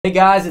Hey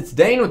guys, it's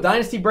Dane with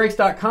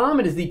DynastyBreaks.com.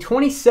 It is the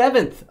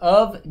 27th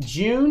of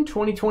June,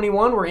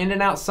 2021. We're in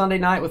and out Sunday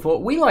night with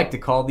what we like to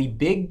call the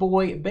Big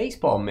Boy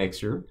Baseball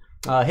Mixer.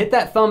 Hit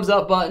that thumbs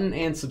up button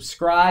and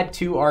subscribe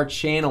to our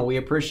channel. We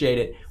appreciate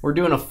it. We're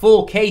doing a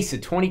full case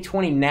of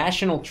 2020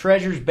 National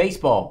Treasures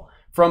Baseball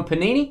from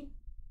Panini.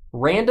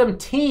 Random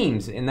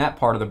teams in that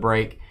part of the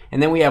break.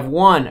 And then we have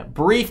one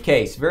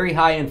briefcase, very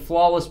high-end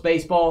flawless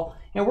baseball.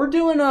 And we're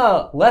doing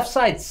left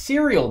side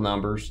serial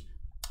numbers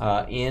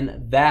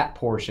in that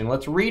portion.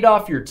 Let's read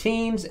off your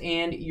teams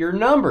and your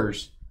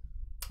numbers.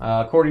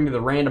 According to the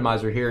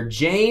randomizer here,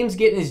 James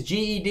getting his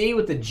GED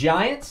with the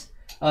Giants.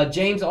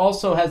 James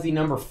also has the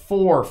number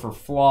 4 for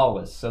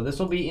flawless. So this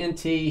will be NT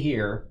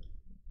here.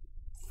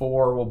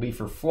 4 will be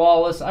for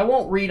flawless. I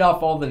won't read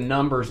off all the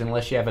numbers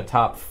unless you have a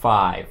top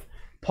 5.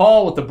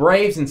 Paul with the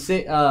Braves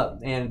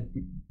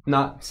and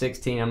not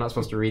 16. I'm not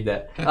supposed to read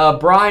that.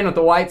 Brian with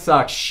the White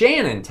Sox.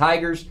 Shannon,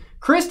 Tigers.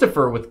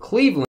 Christopher with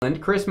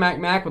Cleveland, Chris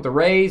Mac with the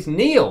Rays,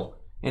 Neil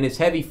and his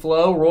heavy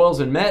flow, Royals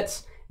and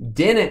Mets,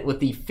 Dennett with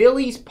the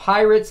Phillies,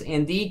 Pirates,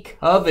 and the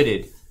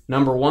coveted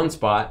number 1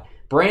 spot,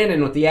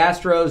 Brandon with the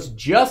Astros,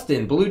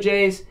 Justin, Blue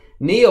Jays,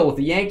 Neil with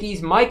the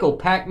Yankees, Michael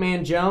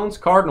Pac-Man Jones,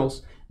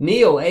 Cardinals,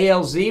 Neil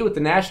ALZ with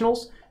the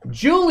Nationals,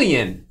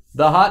 Julian,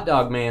 the hot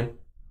dog man,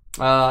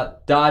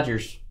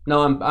 Dodgers.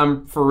 No,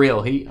 I'm for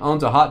real. He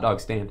owns a hot dog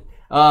stand.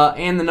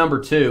 And the number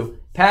 2.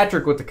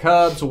 Patrick with the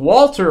Cubs.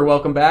 Walter,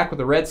 welcome back with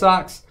the Red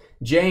Sox.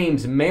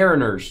 James,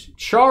 Mariners.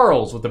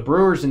 Charles with the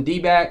Brewers and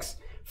D-backs.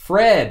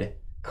 Fred,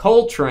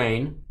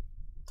 Coltrane,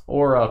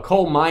 or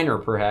Coal Miner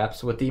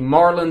perhaps, with the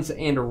Marlins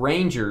and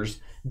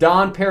Rangers.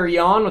 Don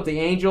Perignon with the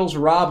Angels.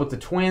 Rob with the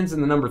Twins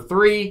in the number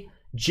 3.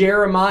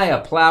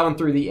 Jeremiah plowing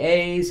through the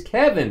A's.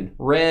 Kevin,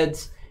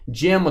 Reds.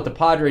 Jim with the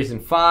Padres in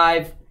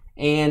 5.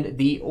 And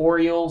the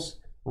Orioles,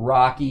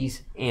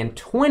 Rockies, and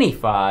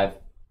 25.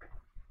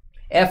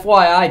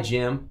 FYI,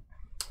 Jim,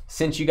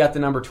 since you got the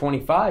number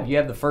 25, you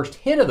have the first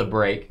hit of the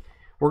break.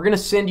 We're going to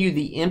send you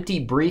the empty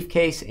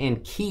briefcase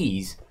and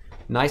keys.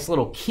 Nice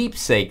little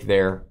keepsake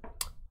there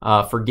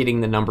for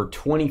getting the number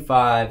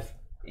 25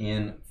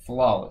 in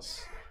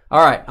flawless.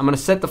 All right, I'm going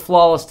to set the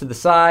flawless to the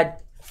side.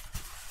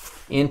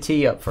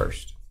 NT up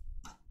first.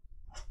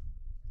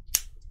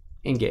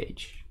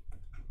 Engage.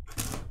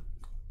 I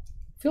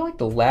feel like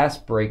the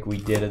last break we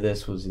did of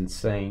this was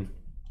insane.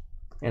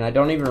 And I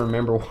don't even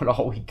remember what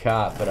all we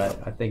got, but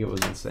I think it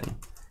was insane.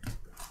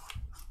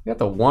 We got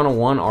the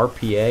 101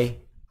 RPA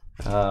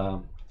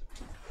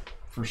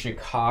for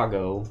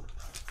Chicago.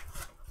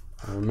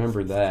 I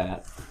remember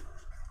that.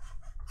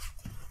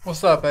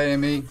 What's up,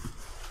 AME?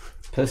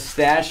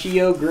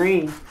 Pistachio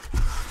green.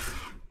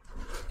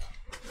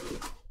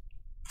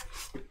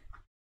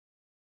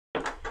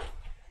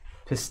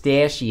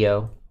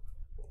 Pistachio.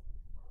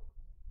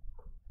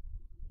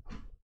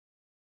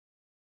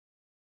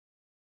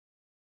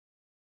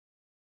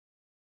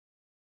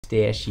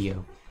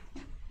 Pistachio.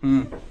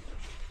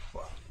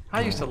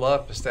 I used to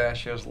love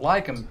pistachios,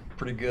 like them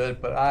pretty good,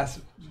 but I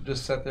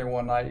just sat there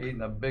one night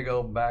eating a big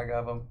old bag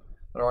of them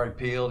that already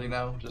peeled, you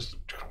know,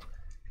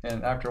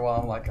 and after a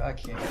while I'm like, I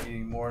can't eat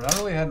anymore, and I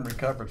really hadn't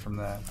recovered from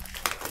that.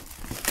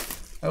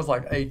 That was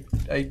like 18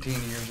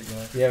 years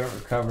ago. You haven't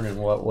recovered in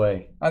what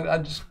way? I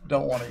just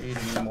don't want to eat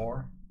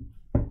anymore.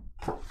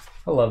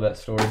 I love that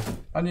story.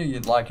 I knew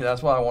you'd like it.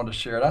 That's why I wanted to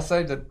share it. I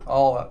saved it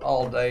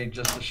all day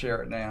just to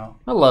share it now.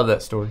 I love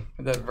that story.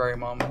 At that very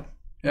moment.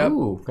 Yep.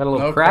 Ooh, got a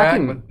little no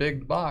cracking. crack, but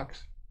big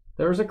box.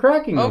 There was a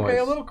cracking noise. Okay,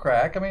 a little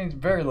crack. I mean, it's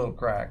very little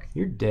crack.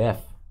 You're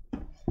deaf.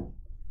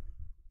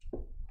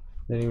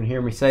 Didn't even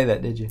hear me say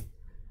that, did you?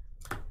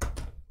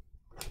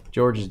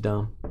 George is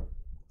dumb.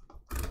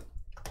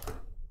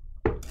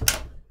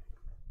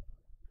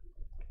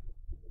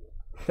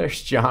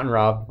 There's John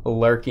Robb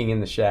lurking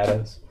in the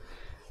shadows.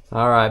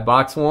 All right,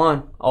 box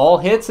 1. All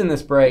hits in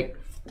this break.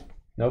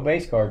 No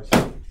base cards.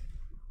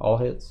 All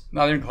hits.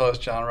 Not even close,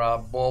 John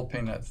Robb. Boiled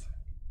peanuts.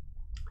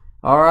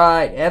 All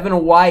right,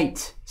 Evan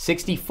White,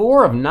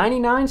 64 of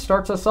 99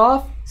 starts us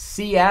off.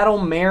 Seattle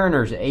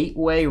Mariners,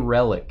 8-way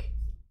relic.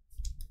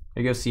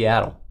 There you go,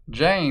 Seattle.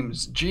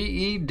 James,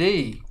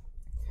 GED.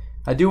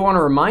 I do want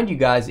to remind you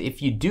guys,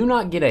 if you do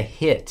not get a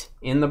hit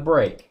in the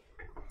break,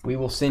 we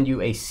will send you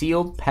a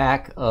sealed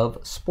pack of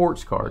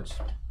sports cards.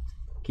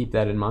 Keep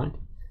that in mind.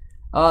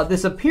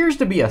 This appears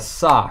to be a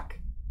sock.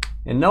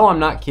 And no, I'm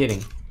not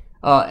kidding.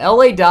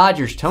 LA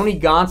Dodgers, Tony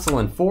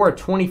Gonsolin, 4 of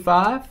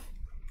 25.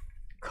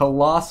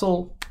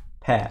 Colossal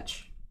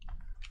patch.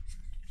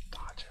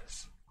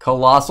 Dodgers.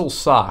 Colossal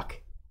sock.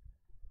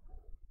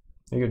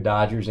 There you go,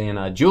 Dodgers.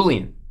 And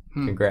Julian,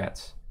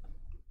 congrats.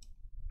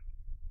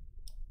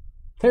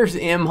 There's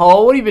M.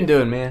 Hole. What have you been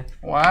doing, man?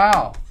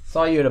 Wow.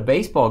 Saw you at a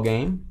baseball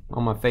game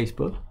on my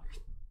Facebook.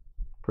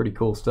 Pretty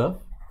cool stuff.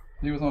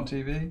 You was on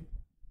TV?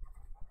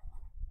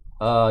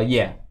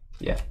 Yeah.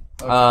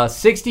 Okay.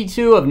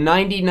 62 of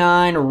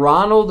 99,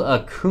 Ronald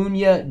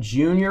Acuna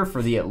Jr.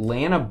 for the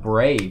Atlanta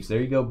Braves.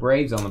 There you go,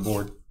 Braves on the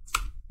board.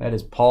 That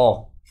is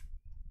Paul.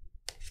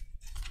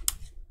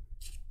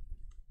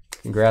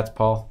 Congrats,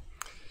 Paul.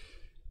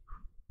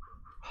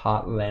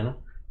 Hot Atlanta.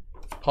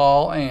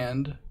 Paul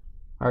and.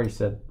 I already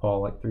said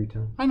Paul like 3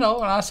 times. I know,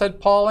 and I said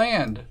Paul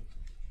and.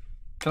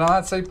 Can I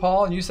not say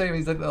Paul? And you say,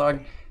 is there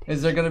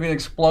going to be an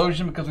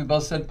explosion because we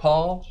both said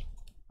Paul?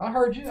 I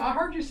heard you. I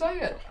heard you say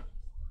it.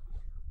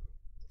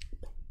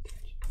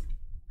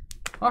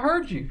 I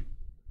heard you.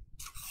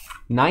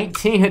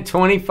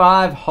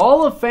 19/25,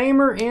 Hall of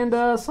Famer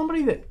and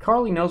somebody that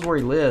Carly knows where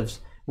he lives.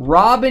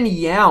 Robin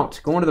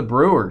Yount going to the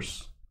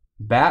Brewers.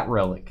 Bat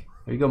relic.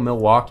 There you go,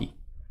 Milwaukee.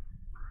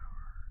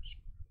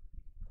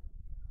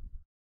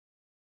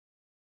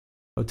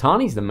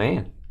 Otani's the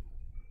man.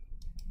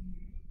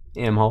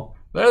 M-Hole.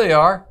 There they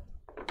are.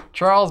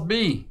 Charles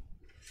B.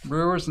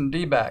 Brewers and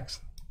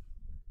D-backs.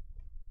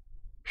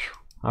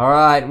 All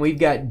right, we've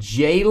got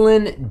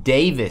Jalen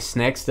Davis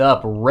next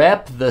up.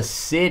 Rep the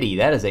City.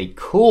 That is a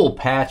cool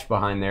patch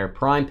behind there.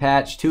 Prime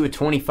patch,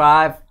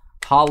 2/25.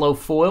 Hollow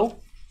foil.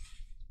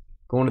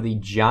 Going to the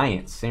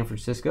Giants, San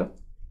Francisco.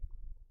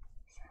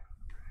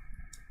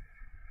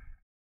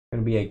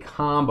 Going to be a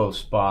combo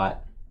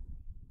spot.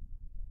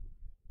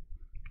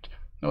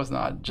 No, it's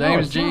not.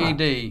 James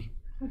G.E.D.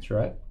 That's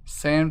right.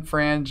 San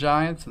Fran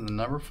Giants and the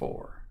number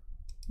 4.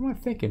 What am I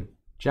thinking?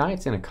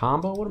 Giants in a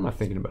combo? What am I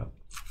thinking about?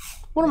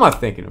 What am I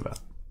thinking about?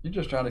 You're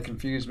just trying to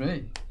confuse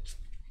me.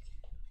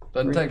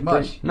 Doesn't take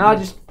much. No,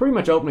 just pretty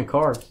much opening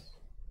cards.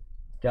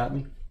 Got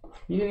me.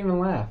 You didn't even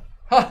laugh.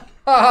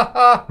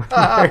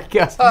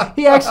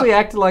 He actually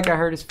acted like I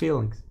hurt his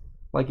feelings.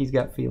 Like he's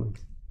got feelings.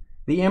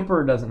 The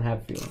Emperor doesn't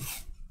have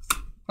feelings.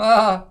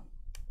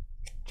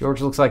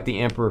 George looks like the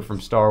Emperor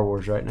from Star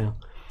Wars right now.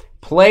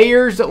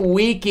 Players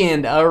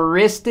Weekend,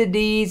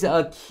 Aristides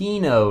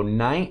Aquino,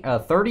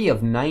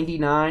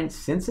 30/99,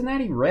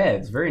 Cincinnati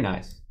Reds. Very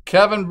nice.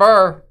 Kevin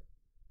Burr.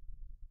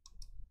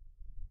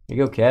 Here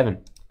you go,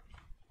 Kevin.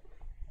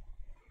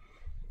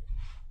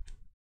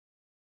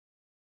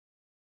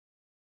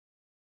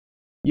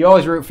 You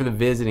always root for the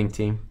visiting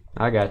team.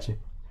 I got you.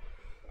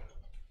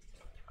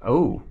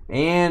 Oh,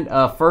 and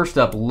first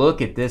up,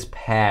 look at this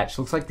patch.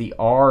 Looks like the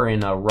R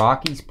in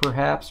Rockies,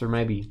 perhaps, or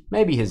maybe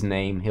his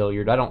name,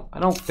 Hilliard. I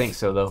don't think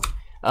so though.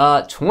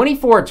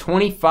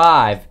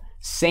 24/25,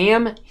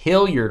 Sam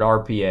Hilliard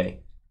RPA.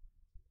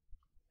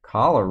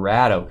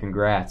 Colorado,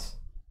 congrats.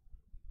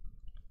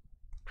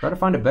 Try to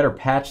find a better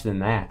patch than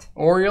that.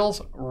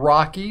 Orioles,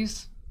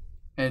 Rockies,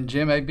 and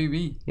Jim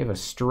ABB. You have a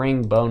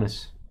string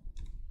bonus.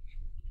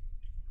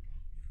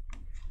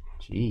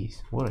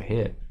 Jeez, what a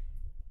hit.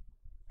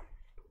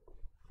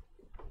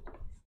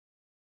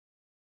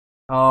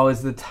 Oh,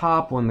 is the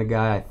top one the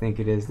guy I think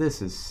it is?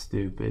 This is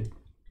stupid.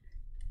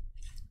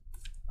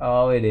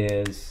 Oh, it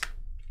is.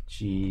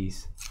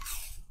 Jeez.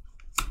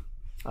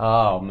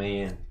 Oh,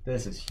 man.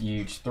 This is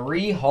huge.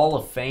 3 Hall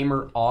of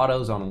Famer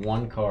autos on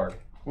 1 card.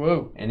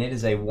 Whoa. And it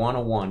is a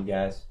 1/1,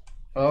 guys.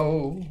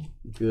 Oh.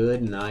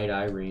 Good night,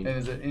 Irene.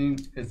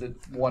 And is it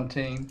one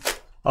team?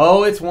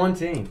 Oh, it's 1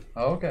 team.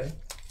 Oh, okay.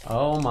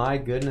 Oh, my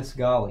goodness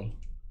golly.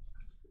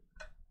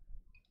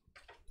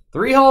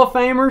 3 Hall of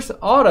Famers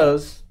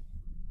autos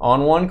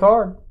on 1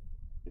 card.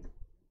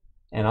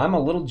 And I'm a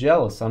little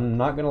jealous. I'm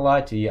not going to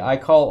lie to you. I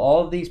call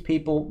all of these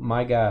people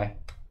my guy.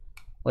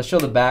 Let's show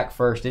the back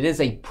first. It is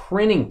a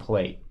printing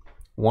plate.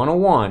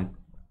 1/1.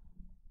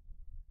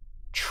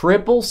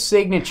 Triple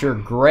signature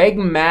Greg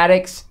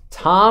Maddux,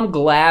 Tom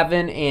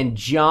Glavine, and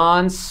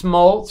John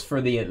Smoltz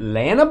for the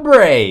Atlanta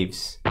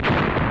Braves.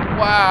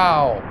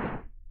 Wow.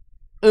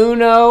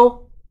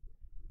 Uno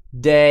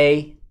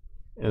de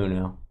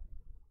uno.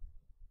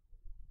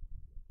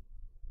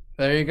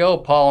 There you go,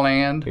 Paul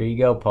and. Here you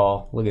go,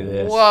 Paul. Look at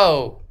this.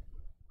 Whoa.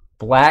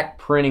 Black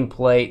printing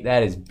plate.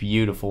 That is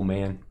beautiful,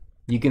 man.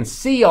 You can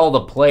see all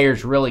the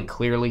players really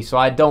clearly, so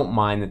I don't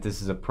mind that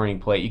this is a printing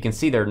plate. You can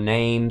see their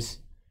names.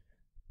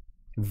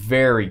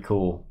 Very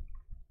cool.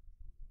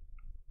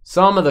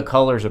 Some of the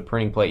colors of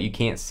printing plate, you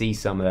can't see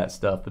some of that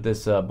stuff, but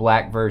this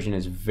black version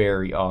is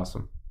very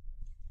awesome.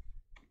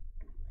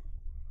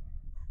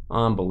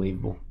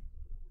 Unbelievable.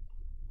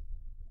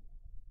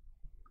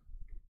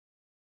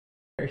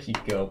 There you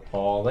go,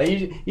 Paul.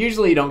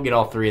 Usually you don't get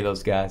all 3 of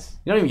those guys.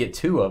 You don't even get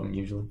 2 of them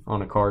usually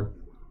on a card.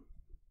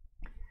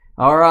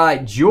 All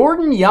right,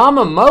 Jordan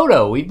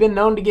Yamamoto. We've been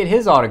known to get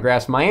his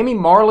autographs. Miami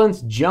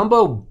Marlins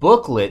Jumbo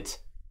Booklet.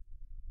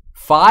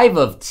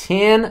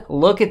 5/10.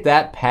 Look at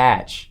that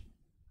patch.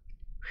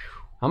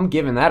 I'm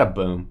giving that a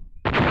boom.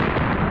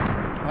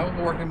 I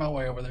was working my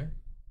way over there.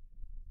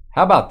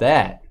 How about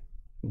that?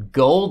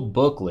 Gold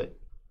booklet.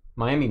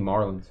 Miami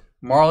Marlins.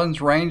 Marlins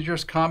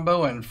Rangers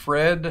combo and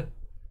Fred.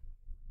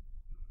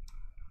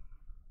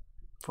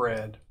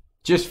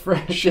 Just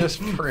Fred. Just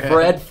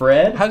Fred.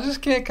 Fred? I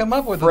just can't come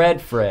up with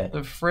Fred.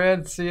 the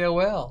Fred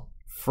COL.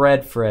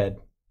 Fred.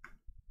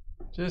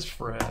 Just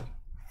Fred.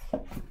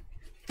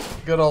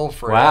 Good old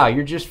Fred. Wow,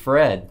 you're just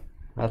Fred.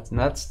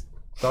 That's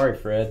sorry,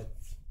 Fred.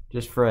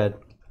 Just Fred.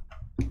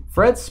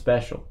 Fred's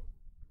special.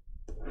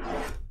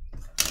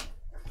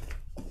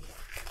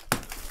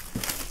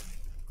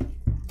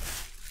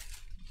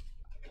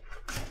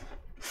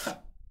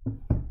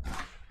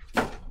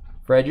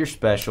 Fred, you're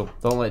special.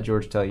 Don't let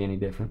George tell you any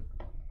different.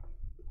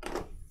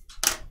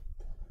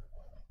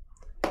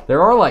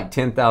 There are like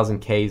 10,000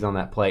 Ks on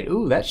that plate.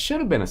 Ooh, that should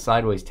have been a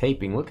sideways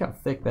taping. Look how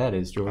thick that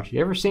is, George.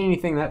 You ever seen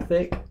anything that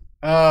thick?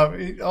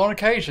 On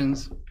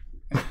occasions.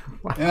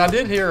 And I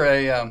did hear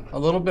a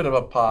little bit of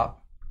a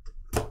pop.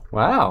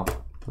 Wow.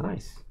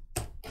 Nice.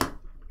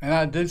 And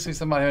I did see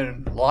somebody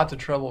having lots of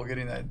trouble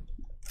getting that.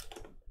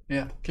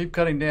 Yeah, keep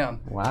cutting down.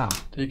 Wow.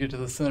 Till you get to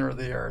the center of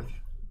the earth.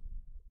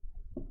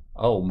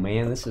 Oh,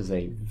 man, this is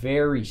a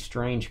very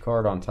strange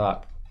card on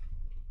top.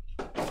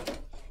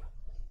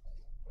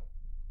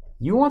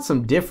 You want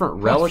some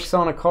different relics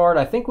on a card?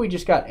 I think we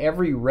just got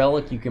every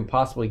relic you can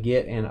possibly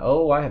get, and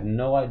oh, I have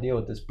no idea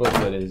what this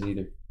booklet is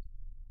either.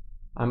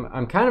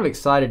 I'm kind of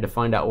excited to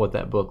find out what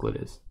that booklet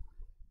is.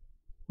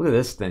 Look at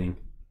this thing.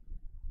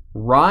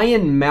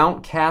 Ryan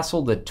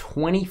Mountcastle, the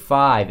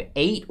 25,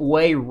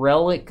 8-way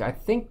relic. I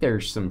think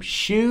there's some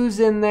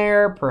shoes in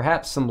there,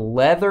 perhaps some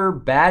leather,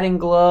 batting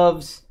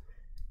gloves.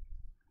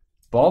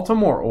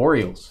 Baltimore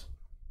Orioles.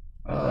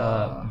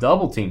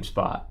 Double team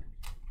spot.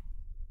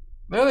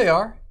 There they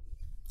are.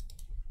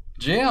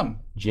 Jim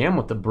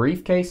with the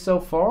briefcase so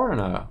far, and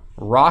a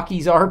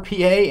Rockies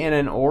RPA and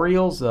an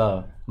Orioles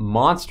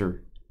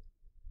monster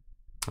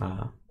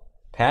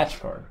patch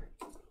card.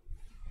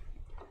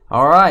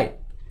 All right.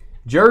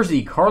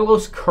 Jersey,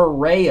 Carlos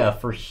Correa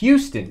for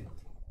Houston.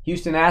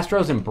 Houston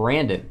Astros and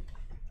Brandon.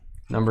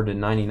 Numbered to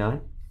 99.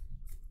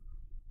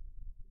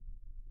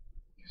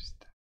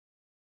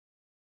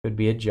 Could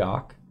be a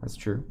jock. That's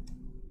true.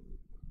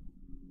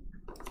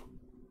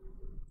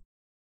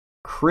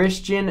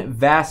 Christian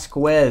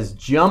Vasquez,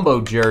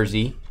 jumbo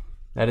jersey.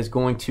 That is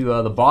going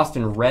to the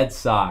Boston Red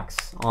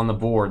Sox on the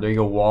board. There you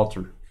go,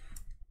 Walter.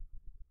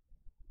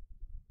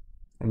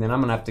 And then I'm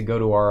going to have to go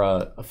to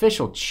our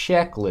official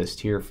checklist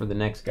here for the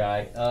next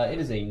guy. It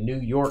is a New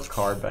York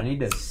card, but I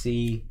need to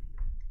see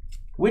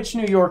which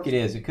New York it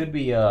is. It could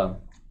be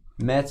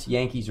Mets,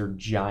 Yankees, or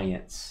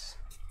Giants.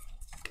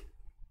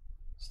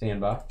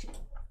 Stand by.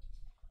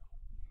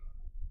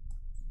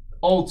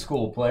 Old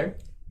school player.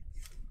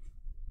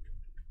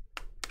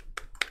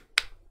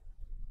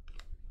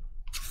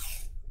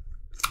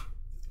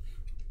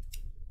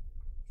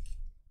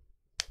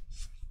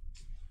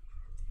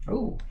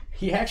 Oh,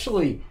 he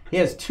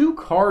has 2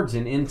 cards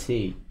in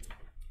NT.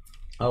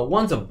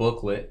 One's a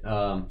booklet,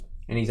 and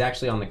he's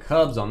actually on the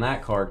Cubs on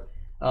that card.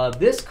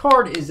 This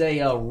card is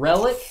a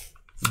relic,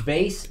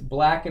 base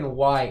black and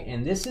white,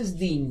 and this is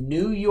the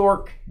New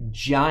York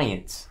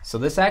Giants. So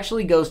this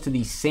actually goes to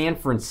the San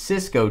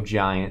Francisco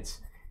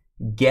Giants.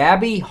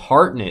 Gabby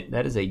Hartnett.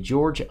 That is a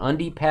George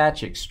Undie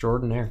patch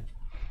extraordinaire.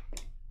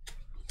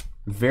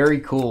 Very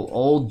cool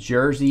old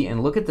jersey,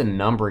 and look at the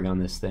numbering on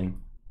this thing.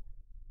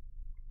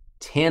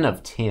 10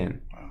 of 10.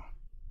 Wow.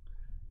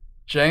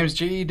 James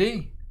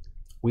GED.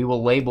 We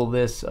will label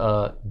this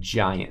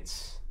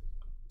Giants.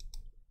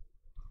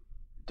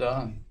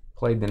 Done.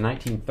 Played the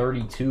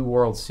 1932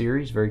 World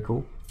Series. Very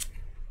cool.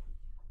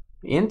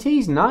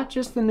 NT's not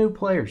just the new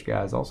players,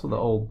 guys. Also the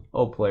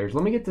old players.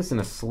 Let me get this in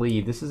a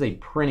sleeve. This is a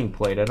printing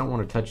plate. I don't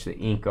want to touch the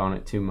ink on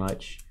it too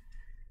much.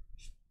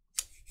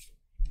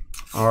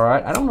 All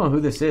right. I don't know who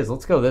this is.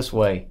 Let's go this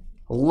way.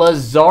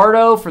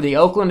 Luzardo for the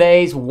Oakland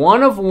A's.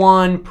 1 of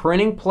 1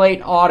 printing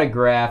plate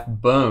autograph.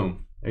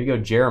 Boom. There you go,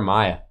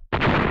 Jeremiah.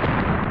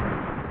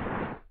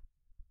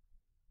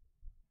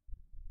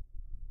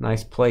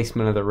 Nice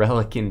placement of the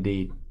relic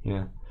indeed.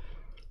 Yeah.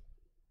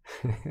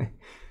 There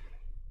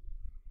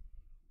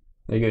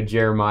you go,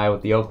 Jeremiah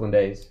with the Oakland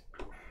A's.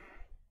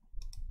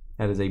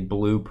 That is a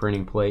blue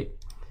printing plate.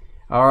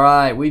 All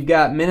right, we've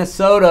got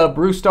Minnesota,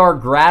 Brewstar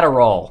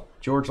Gratterall.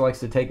 George likes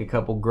to take a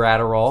couple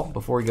Gratterall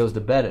before he goes to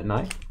bed at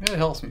night. It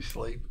helps me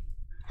sleep.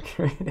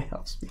 It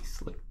helps me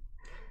sleep.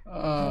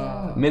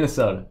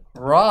 Minnesota.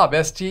 Rob,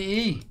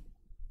 STE.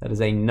 That is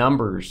a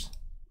numbers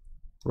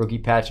rookie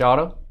patch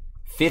auto.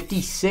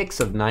 56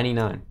 of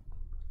 99.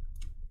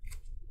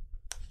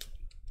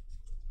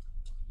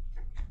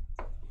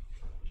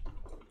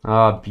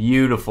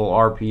 Beautiful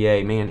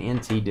RPA. Man,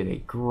 NT did a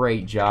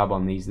great job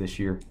on these this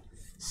year.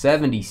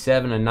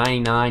 77 of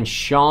 99.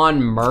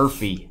 Sean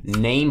Murphy,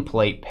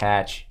 nameplate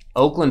patch.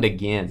 Oakland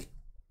again.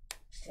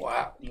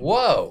 Wow.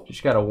 Whoa.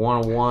 Just got a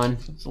 101.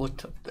 Let's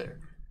look up there.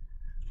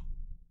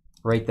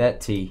 Rate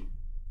that T.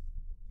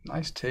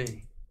 Nice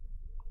T.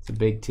 It's a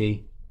big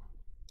T.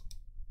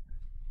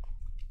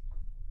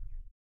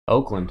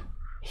 Oakland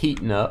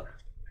heating up.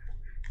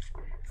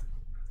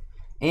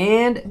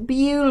 And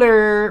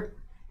Bueller.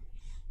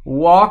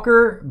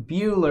 Walker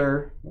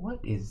Bueller. What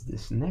is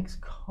this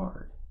next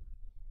card?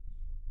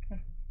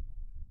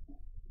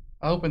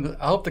 I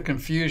hope the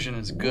confusion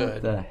is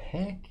good. What the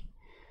heck?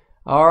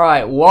 All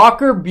right,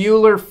 Walker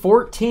Bueller,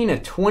 14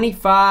 of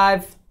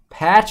 25,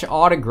 patch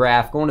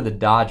autograph going to the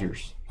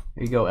Dodgers.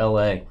 There you go,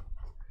 LA.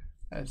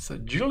 That's a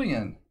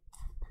Julian.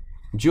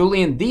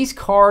 Julian, these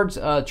cards,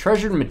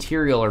 treasured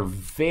material, are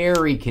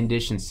very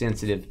condition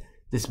sensitive.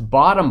 This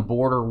bottom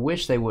border,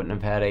 wish they wouldn't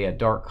have had a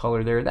dark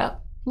color there.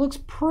 That looks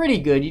pretty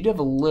good. You do have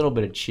a little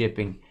bit of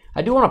chipping.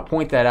 I do want to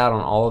point that out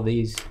on all of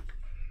these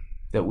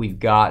that we've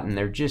gotten.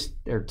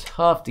 They're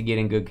tough to get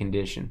in good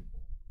condition.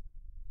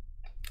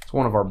 It's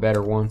one of our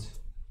better ones.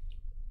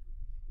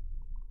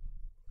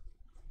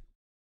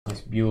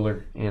 Nice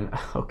Bueller. And,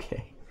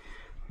 okay.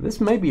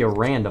 This may be a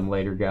random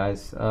later,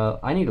 guys.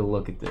 I need to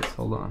look at this.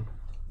 Hold on.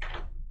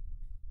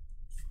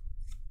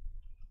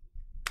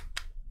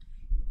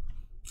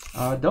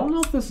 Don't know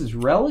if this is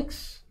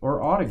relics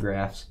or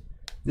autographs.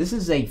 This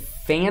is a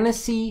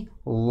fantasy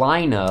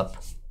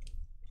lineup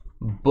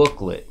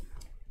booklet.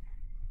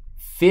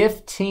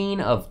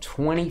 15 of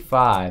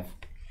 25.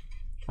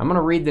 I'm going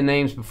to read the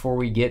names before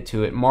we get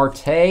to it.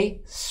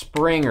 Marte,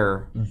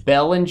 Springer,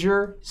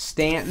 Bellinger,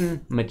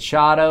 Stanton,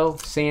 Machado,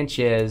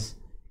 Sanchez,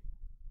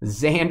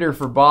 Xander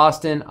for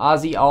Boston,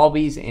 Ozzie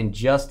Albies, and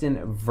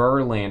Justin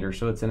Verlander.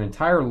 So it's an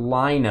entire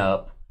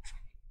lineup.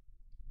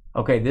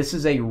 Okay, this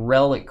is a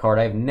relic card.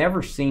 I've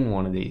never seen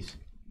one of these.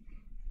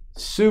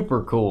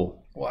 Super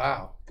cool.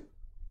 Wow.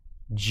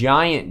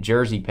 Giant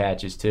jersey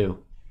patches,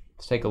 too.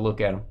 Let's take a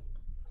look at them.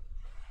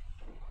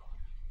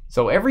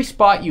 So every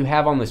spot you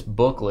have on this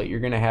booklet, you're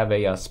going to have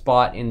a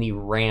spot in the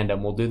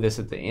random. We'll do this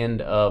at the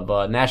end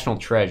of National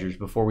Treasures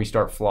before we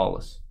start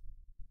Flawless.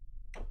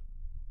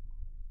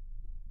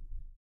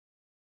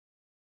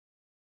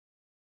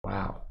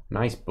 Wow,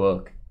 nice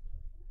book.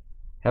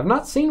 Have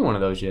not seen one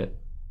of those yet.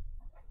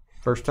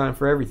 First time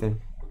for everything.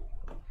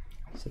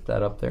 Set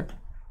that up there.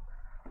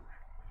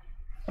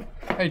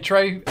 Hey,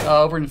 Trey,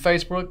 over in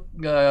Facebook,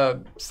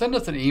 send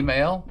us an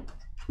email.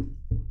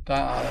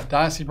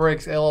 Dynasty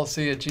Breaks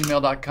LLC at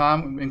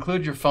gmail.com.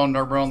 Include your phone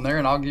number on there,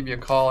 and I'll give you a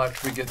call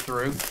after we get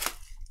through.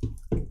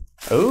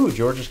 Oh,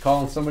 George is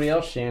calling somebody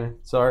else, Shannon.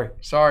 Sorry.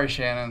 Sorry,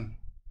 Shannon.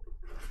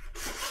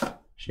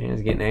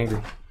 Shannon's getting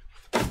angry.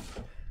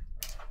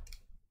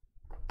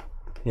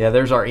 Yeah,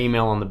 there's our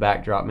email on the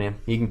backdrop, man.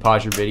 You can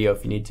pause your video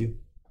if you need to.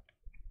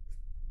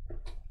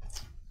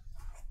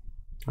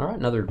 All right,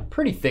 another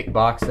pretty thick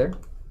box there.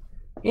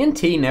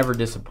 NT never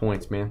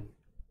disappoints, man.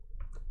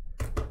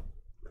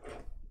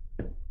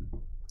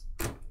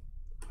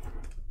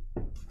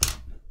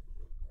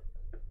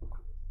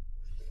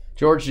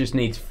 George just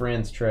needs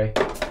friends, Trey.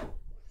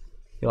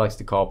 He likes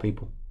to call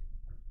people.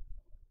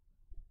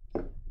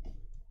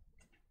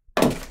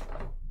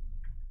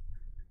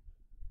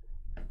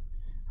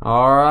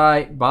 All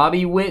right,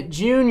 Bobby Witt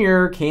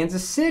Jr.,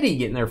 Kansas City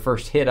getting their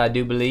first hit, I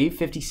do believe.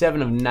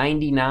 57 of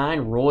 99,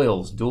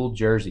 Royals, dual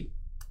jersey.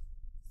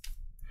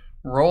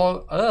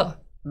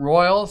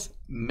 Royals,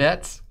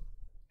 Mets,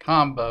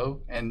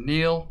 combo, and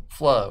Neil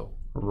Flo.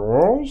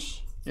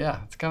 Royals?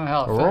 Yeah, it's kind of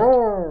how it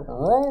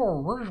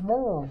felt. Where's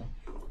more?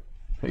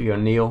 There you go,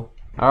 Neil.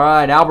 All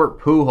right, Albert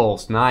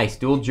Pujols, nice.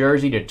 Dual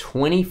jersey to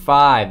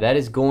 25. That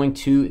is going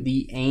to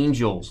the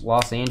Angels,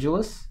 Los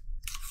Angeles.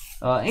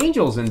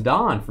 Angels and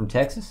Don from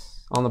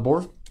Texas on the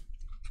board.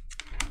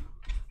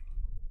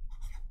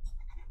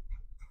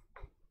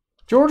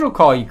 George will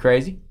call you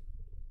crazy.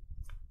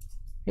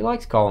 He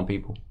likes calling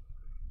people.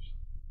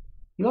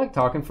 You like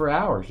talking for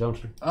hours,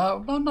 don't you?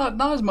 Well,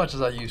 not as much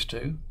as I used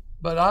to,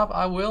 but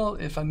I will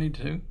if I need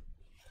to.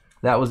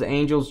 That was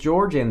Angels,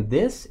 George, and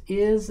this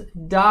is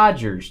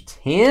Dodgers.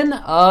 10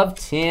 of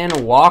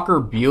 10,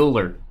 Walker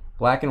Bueller.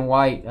 Black and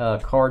white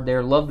card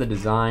there. Love the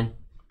design.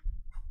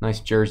 Nice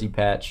jersey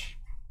patch.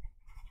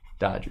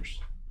 Dodgers.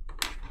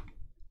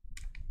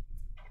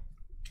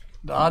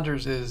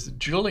 Dodgers is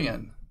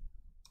Julian.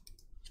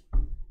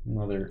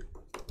 Another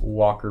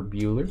Walker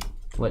Bueller.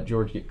 Let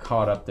George get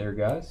caught up there,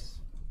 guys.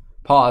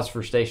 Pause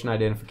for station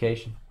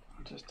identification.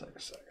 Just take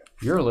a second.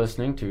 You're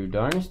listening to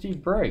Dynasty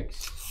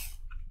Breaks,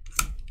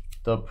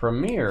 the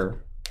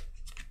premier,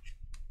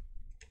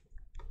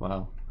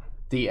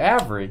 the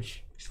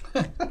average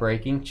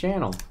breaking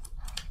channel.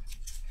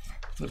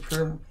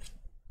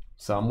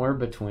 Somewhere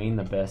between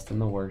the best and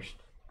the worst.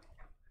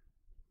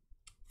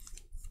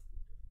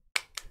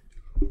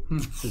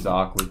 This is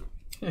awkward.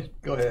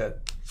 Go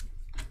ahead.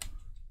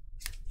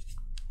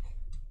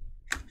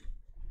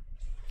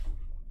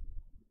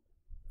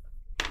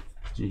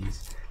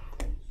 Jeez.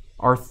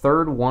 Our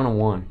third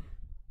 101.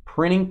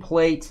 Printing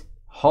plate,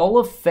 Hall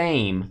of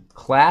Fame,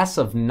 class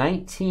of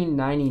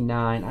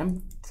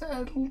 1999.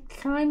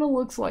 Kind of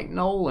looks like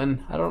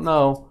Nolan. I don't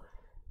know.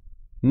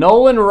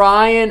 Nolan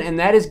Ryan, and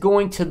that is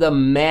going to the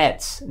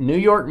Mets. New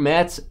York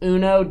Mets,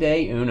 uno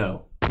de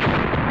uno.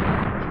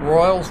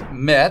 Royals,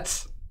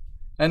 Mets,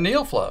 and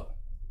Neil Flo.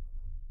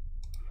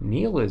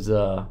 Neil is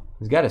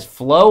he's got his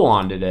flow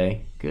on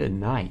today. Good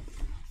night.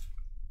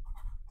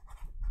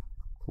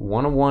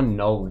 101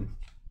 Nolan.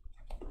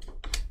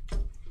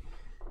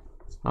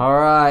 All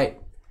right.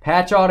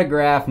 Patch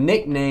autograph,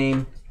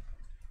 nickname,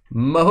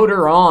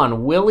 motor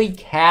on, Willie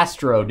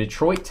Castro,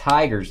 Detroit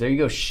Tigers. There you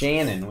go,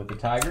 Shannon with the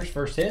Tigers.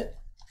 First hit.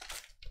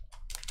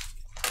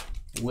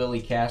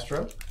 Willie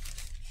Castro.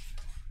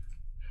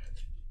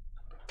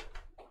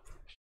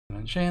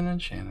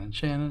 Shannon.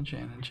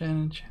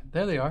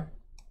 There they are.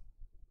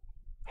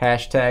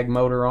 Hashtag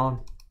motor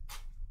on.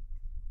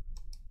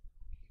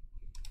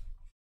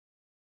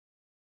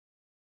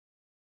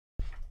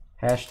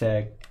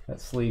 Hashtag that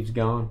sleeve's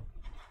gone.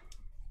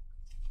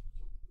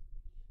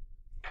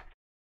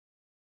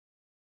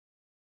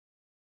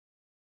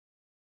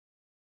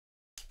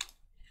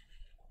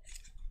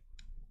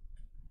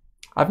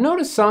 I've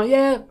noticed some.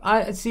 Yeah,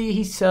 I see.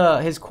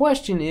 His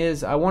question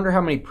is, I wonder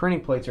how many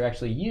printing plates are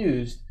actually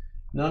used.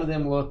 None of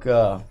them look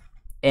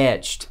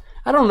etched.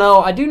 I don't know.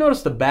 I do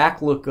notice the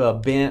back look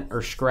bent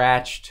or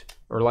scratched,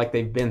 or like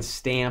they've been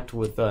stamped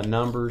with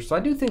numbers. So I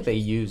do think they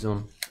use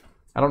them.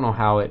 I don't know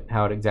how it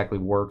exactly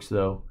works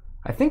though.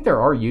 I think there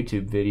are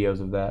YouTube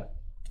videos of that,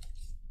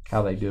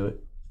 how they do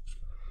it.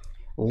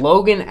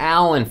 Logan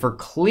Allen for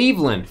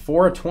Cleveland,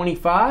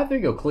 4/25. There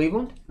you go,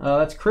 Cleveland.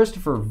 That's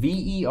Christopher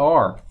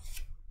VER.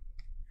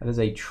 That is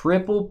a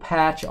triple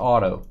patch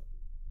auto.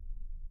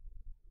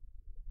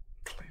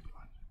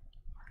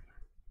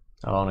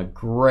 Oh, and a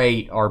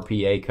great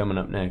RPA coming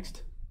up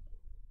next.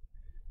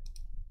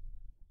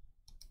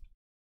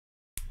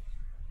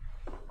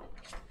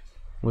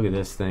 Look at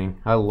this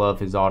thing. I love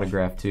his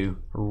autograph too.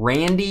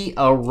 Randy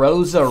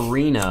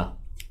Arozarena.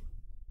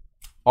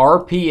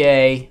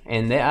 RPA,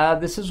 and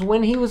this is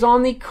when he was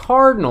on the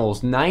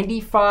Cardinals.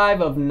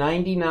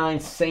 95/99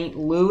 St.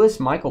 Louis,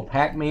 Michael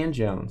Pac-Man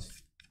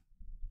Jones.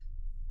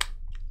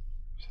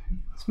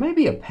 This may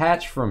be a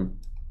patch from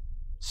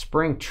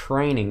spring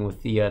training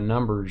with the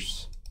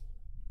numbers.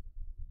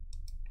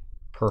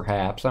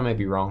 Perhaps. I may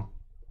be wrong.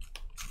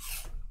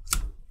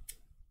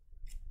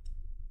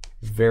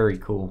 Very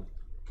cool.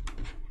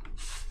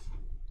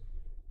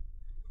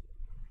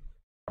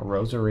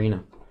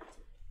 Rosarina.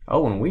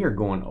 Oh, and we are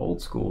going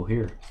old school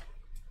here.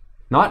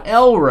 Not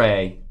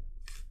Elray.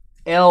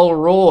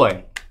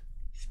 Elroy.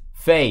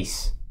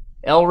 Face.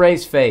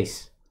 Elray's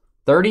face.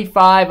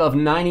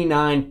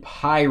 35/99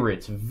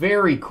 Pirates.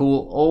 Very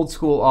cool old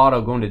school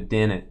auto going to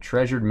Dennett.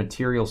 Treasured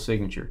material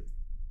signature.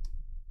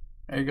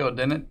 There you go,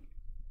 Dennett.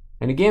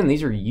 And again,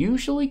 these are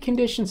usually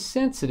condition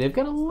sensitive.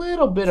 Got a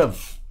little bit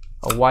of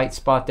a white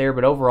spot there,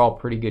 but overall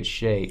pretty good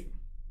shape.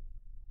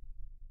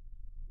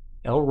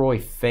 Elroy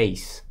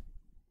face.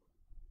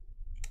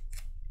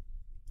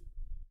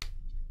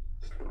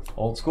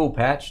 Old school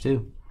patch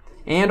too.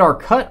 And our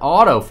cut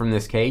auto from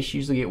this case,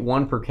 usually get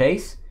one per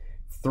case.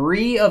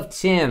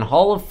 3/10,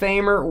 Hall of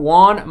Famer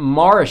Juan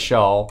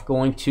Marichal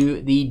going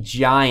to the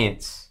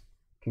Giants.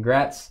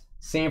 Congrats,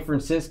 San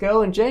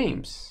Francisco and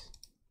James.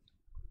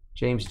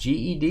 James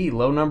GED,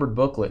 low numbered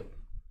booklet.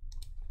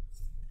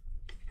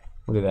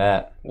 Look at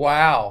that.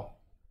 Wow.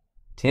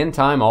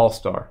 10-time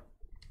All-Star.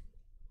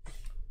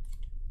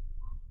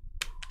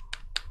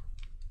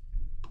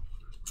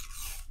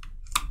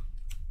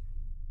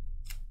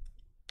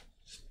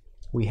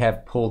 We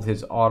have pulled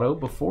his auto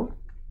before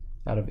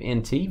out of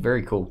NT.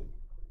 Very cool.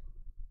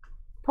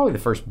 Probably the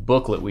first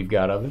booklet we've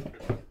got of him.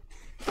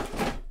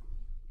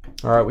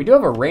 All right, we do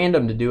have a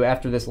random to do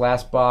after this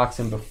last box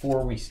and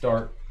before we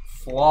start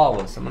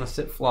Flawless. I'm going to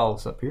sit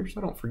Flawless up here so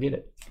I don't forget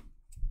it.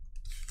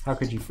 How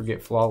could you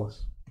forget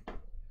Flawless?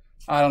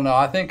 I don't know.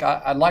 I think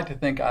I'd like to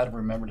think I'd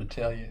remember to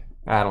tell you.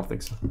 I don't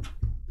think so.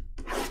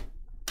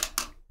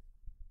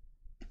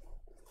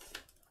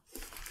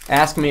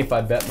 Ask me if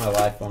I bet my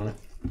life on it.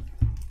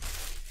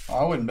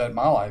 I wouldn't bet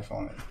my life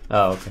on it.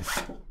 Oh, okay.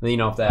 Then you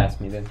don't have to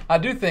ask me then. I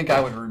do think I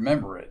would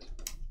remember it,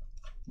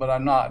 but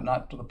I'm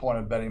not to the point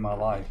of betting my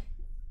life.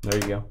 There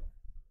you go.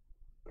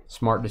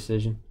 Smart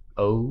decision.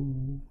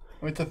 Oh.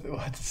 We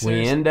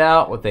end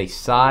out with a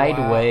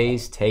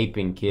sideways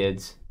taping,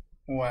 kids.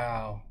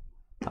 Wow.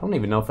 I don't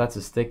even know if that's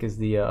as thick as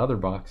the other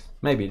box.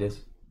 Maybe it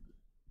is.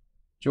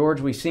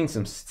 George, we've seen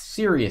some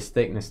serious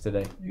thickness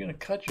today. You're going to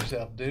cut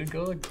yourself, dude.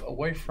 Go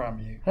away from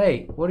you.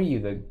 Hey, what are you,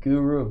 the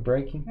guru of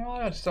breaking? No,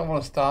 I just don't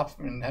want to stop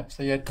and have to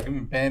say you have to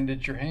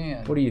bandage your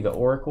hand. What are you, the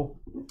oracle?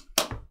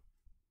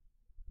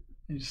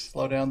 You just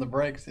slow down the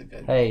brakes.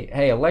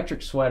 Hey,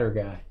 electric sweater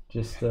guy.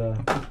 Just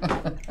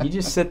you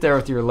just sit there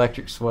with your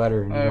electric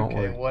sweater and you don't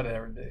worry. Okay,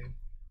 whatever, dude.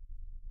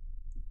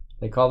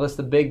 They call this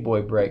the big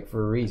boy break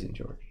for a reason,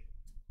 George.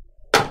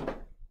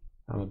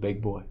 I'm a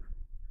big boy.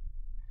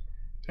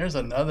 There's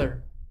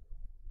another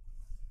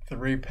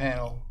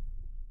 3-panel.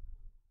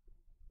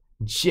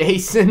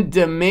 Jason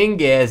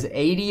Dominguez,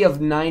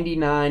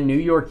 80/99 New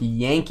York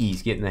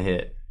Yankees getting the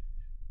hit.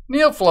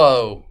 Neil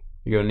Flo.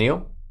 You go,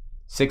 Neil.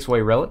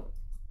 6-way relic.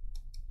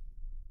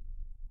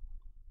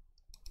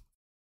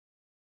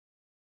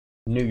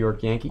 New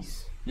York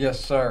Yankees.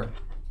 Yes, sir.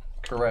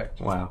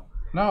 Correct. Wow.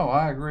 No,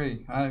 I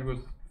agree.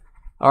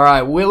 All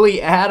right,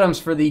 Willie Adams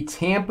for the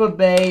Tampa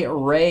Bay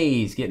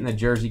Rays getting the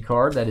jersey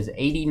card. That is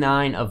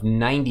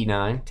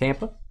 89/99.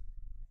 Tampa.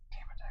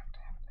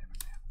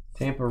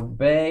 Tampa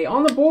Bay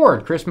on the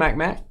board. Chris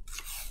McMack.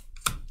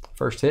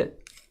 First hit.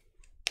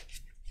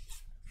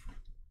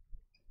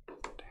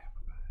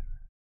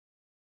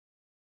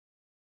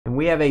 And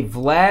we have a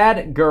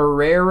Vlad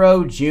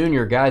Guerrero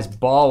Jr. Guys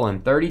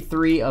balling.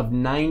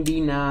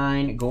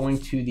 33/99 going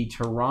to the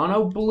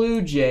Toronto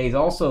Blue Jays.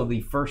 Also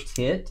the first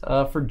hit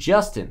for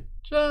Justin.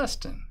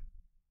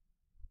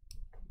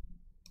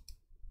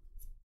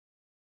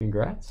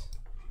 Congrats.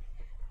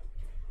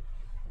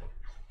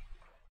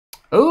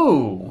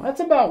 Ooh, that's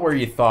about where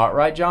you thought,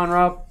 right, John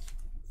Rob?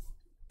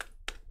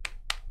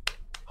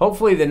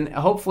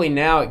 Hopefully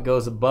now it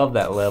goes above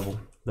that level.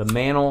 The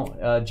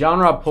Mantle. John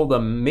Rob pulled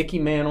a Mickey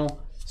Mantle.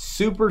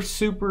 Super.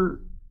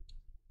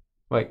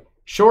 Wait.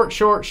 Short,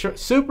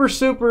 super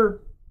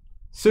short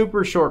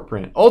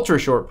print. Ultra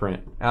short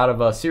print out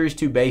of Series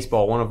 2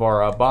 Baseball, one of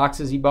our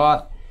boxes he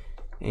bought.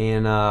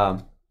 And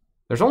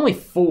there's only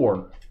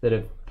 4 that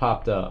have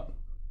popped up.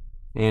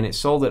 And it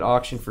sold at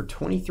auction for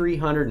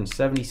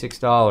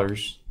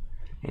 $2,376.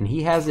 And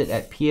he has it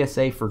at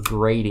PSA for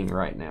grading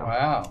right now.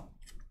 Wow.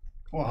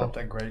 Well, I hope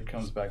that grade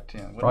comes back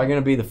 10. Probably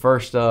going to be the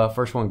first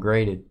one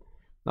graded.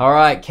 All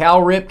right,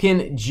 Cal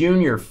Ripken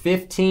Jr.,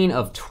 15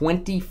 of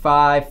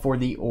 25 for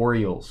the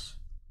Orioles.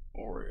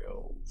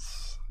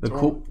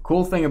 The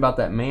cool thing about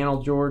that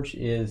mantle, George,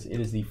 is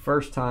it is the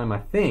first time, I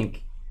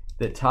think,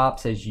 that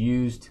Topps has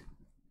used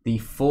the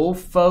full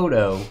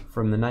photo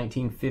from the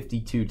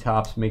 1952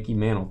 Topps Mickey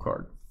Mantle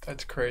card.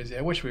 That's crazy.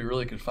 I wish we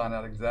really could find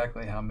out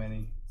exactly how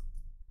many.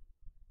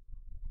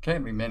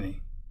 Can't be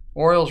many.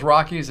 Orioles,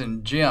 Rockies,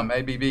 and Jim,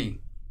 ABB.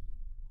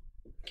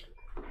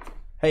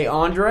 Hey,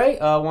 Andre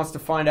wants to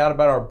find out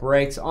about our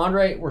breaks.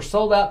 Andre, we're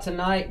sold out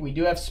tonight. We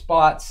do have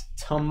spots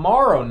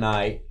tomorrow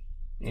night,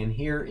 and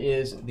here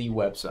is the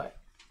website.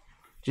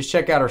 Just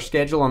check out our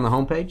schedule on the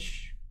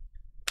homepage.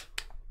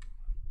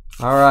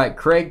 All right,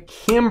 Craig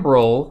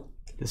Kimbrell.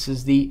 This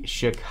is the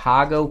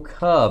Chicago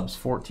Cubs,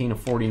 14 of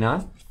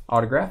 49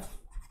 autograph.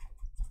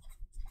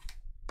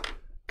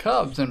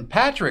 Cubs and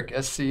Patrick,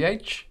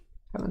 SCH.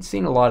 Haven't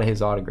seen a lot of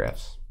his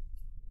autographs.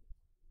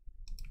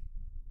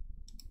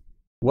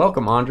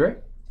 Welcome, Andre.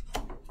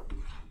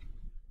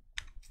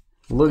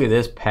 Look at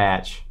this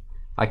patch.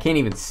 I can't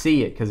even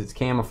see it because it's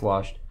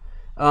camouflaged.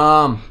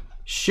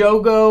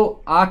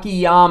 Shogo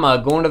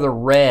Akiyama going to the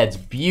Reds.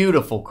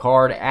 Beautiful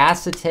card.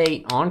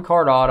 Acetate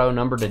on-card auto,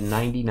 numbered to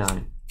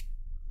 99.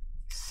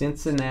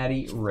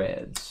 Cincinnati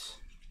Reds.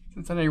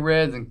 Cincinnati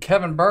Reds and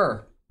Kevin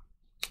Burr.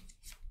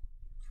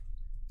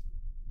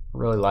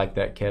 Really like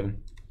that,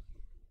 Kevin.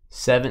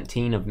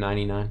 17 of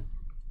 99.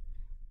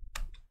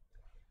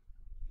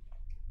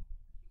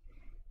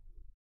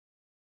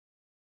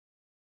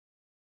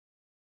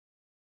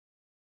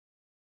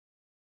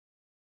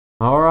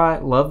 All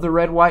right, love the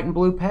red, white, and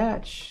blue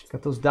patch.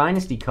 Got those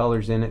Dynasty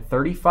colors in it.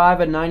 35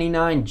 of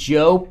 99,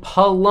 Joe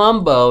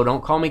Palumbo.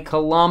 Don't call me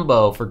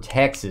Columbo, for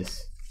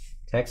Texas.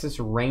 Texas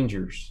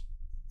Rangers.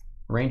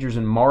 Rangers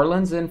and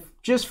Marlins, and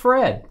just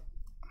Fred.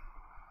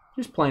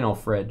 Just plain old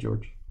Fred,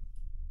 George.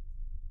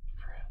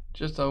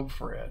 Just old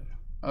Fred.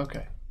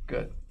 Okay,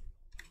 good.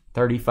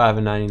 35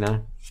 of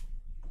 99.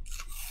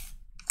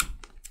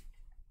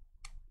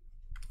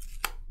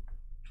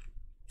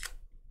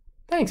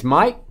 Thanks,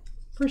 Mike.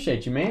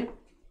 Appreciate you, man.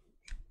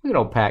 Look at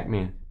old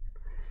Pac-Man.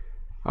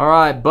 All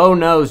right, Bo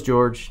knows,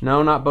 George.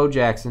 No, not Bo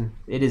Jackson.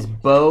 It is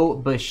Bo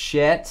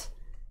Bichette,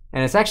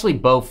 and it's actually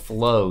Bo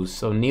Flows,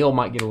 so Neil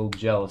might get a little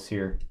jealous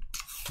here.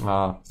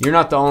 You're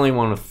not the only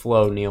one with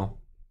flow, Neil.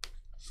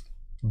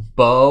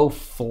 Bo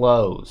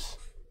Flows.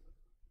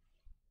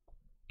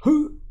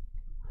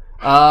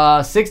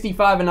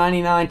 65 of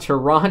 99,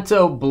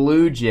 Toronto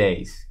Blue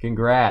Jays.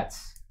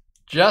 Congrats.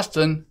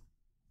 Justin.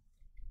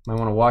 Might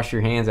want to wash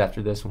your hands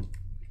after this one.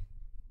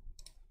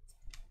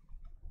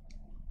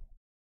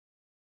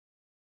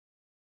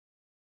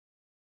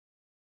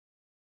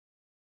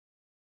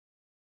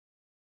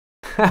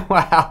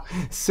 Wow.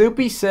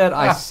 Soupy said,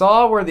 I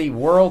saw where the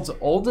world's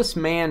oldest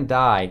man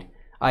died.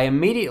 I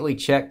immediately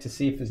checked to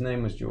see if his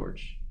name was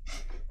George.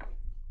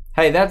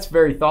 Hey, that's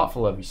very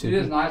thoughtful of you, Soupy.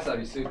 It is nice of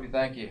you, Soupy.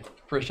 Thank you.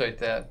 Appreciate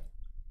that.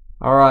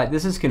 All right,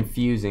 this is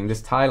confusing.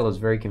 This title is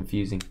very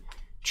confusing.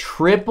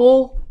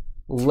 Triple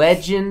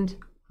Legend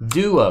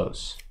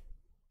Duos.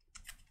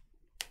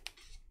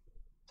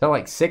 Is that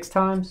like 6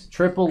 times?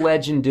 Triple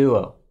Legend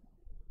Duo.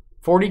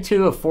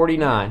 42 of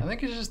 49. I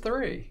think it's just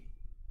 3.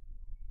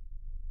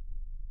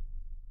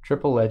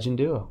 Triple Legend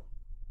Duo.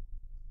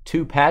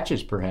 2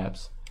 patches,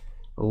 perhaps.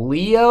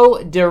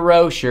 Leo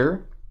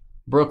DeRocher,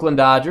 Brooklyn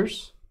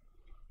Dodgers.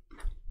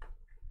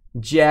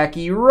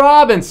 Jackie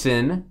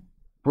Robinson,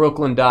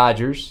 Brooklyn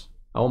Dodgers.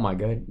 Oh my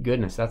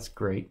goodness, that's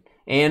great.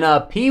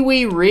 And Pee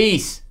Wee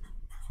Reese,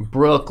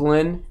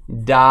 Brooklyn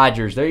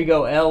Dodgers. There you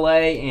go,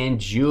 LA and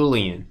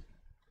Julian.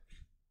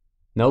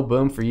 No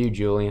boom for you,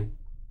 Julian.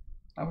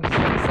 I was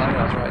excited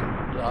I was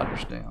writing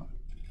Dodgers down.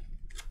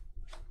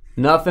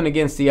 Nothing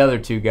against the other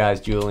 2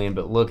 guys, Julian,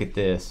 but look at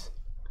this.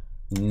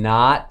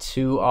 Not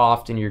too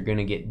often you're going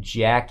to get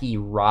Jackie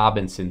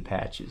Robinson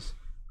patches.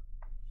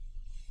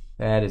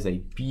 That is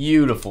a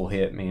beautiful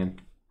hit,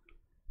 man.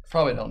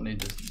 Probably don't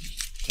need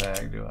this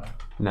tag, do I?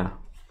 No.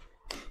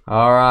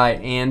 All right,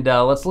 and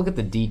let's look at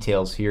the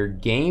details here.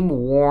 Game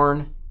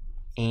worn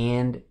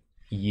and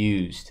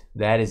used.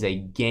 That is a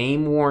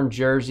game worn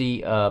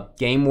jersey,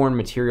 game worn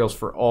materials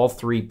for all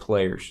 3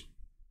 players.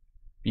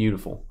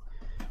 Beautiful.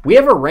 We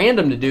have a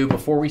random to do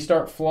before we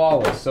start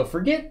Flawless, so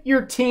forget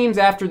your teams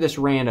after this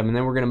random, and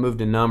then we're going to move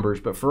to numbers.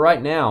 But for right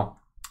now,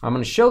 I'm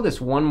going to show this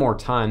one more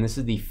time. This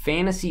is the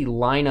Fantasy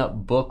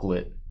Lineup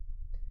booklet.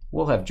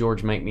 We'll have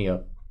George make me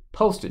a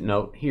Post-it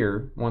note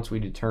here once we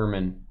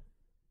determine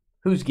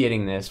who's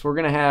getting this. We're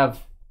going to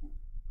have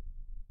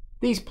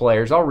these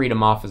players. I'll read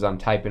them off as I'm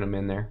typing them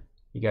in there.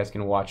 You guys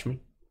can watch me.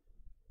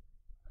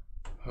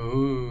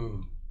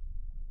 Ooh.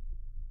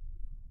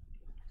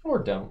 Or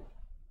don't.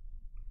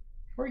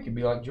 Or you could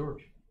be like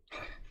George.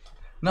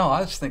 No,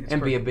 I just think it's And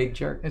pretty, be a big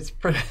jerk. It's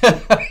pretty.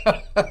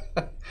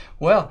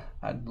 Well,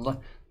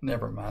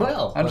 never mind.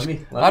 Well, I'm let just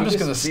me going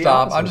to be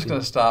stop. honest I'm with just you.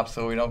 going to stop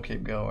so we don't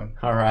keep going.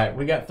 All right,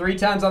 we got 3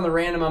 times on the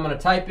random. I'm going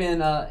to type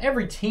in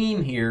every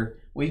team here.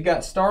 We've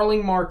got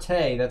Starling Marte.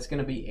 That's going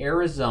to be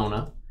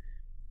Arizona.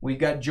 We've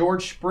got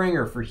George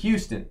Springer for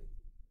Houston.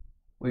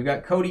 We've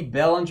got Cody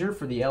Bellinger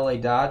for the LA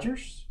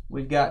Dodgers.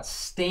 We've got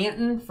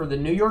Stanton for the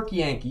New York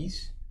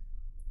Yankees.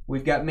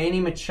 We've got Manny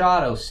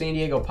Machado, San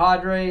Diego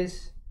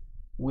Padres.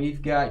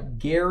 We've got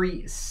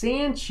Gary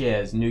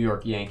Sanchez, New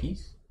York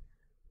Yankees.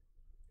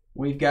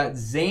 We've got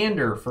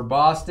Xander for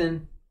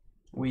Boston.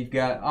 We've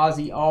got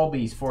Ozzie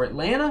Albies for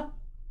Atlanta.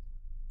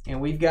 And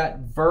we've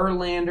got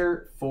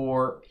Verlander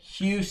for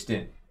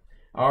Houston.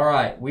 All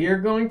right, we are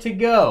going to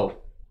go.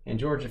 And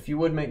George, if you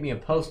would make me a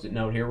Post-it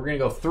note here, we're going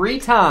to go 3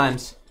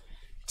 times.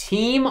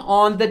 Team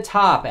on the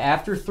top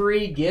after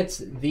 3 gets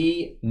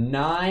the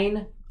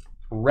 9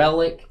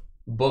 relic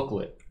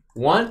booklet.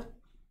 1,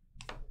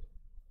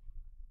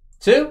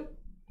 2,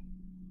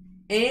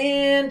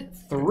 and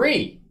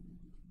 3.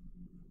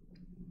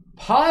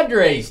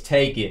 Padres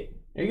take it.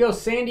 There you go,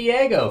 San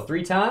Diego.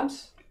 3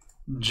 times.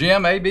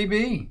 Jim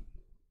ABB.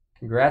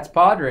 Congrats,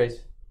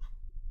 Padres.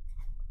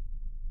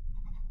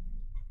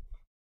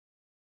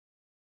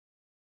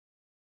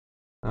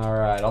 All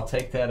right, I'll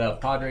take that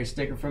Padres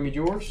sticker from you,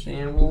 George,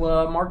 and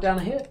we'll mark down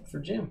a hit for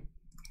Jim.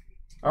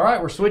 All right,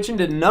 we're switching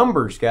to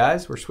numbers,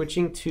 guys. We're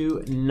switching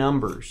to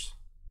numbers.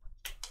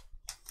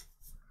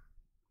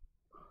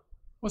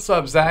 What's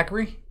up,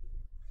 Zachary?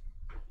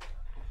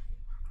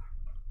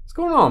 What's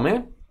going on,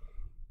 man?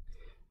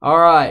 All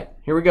right,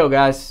 here we go,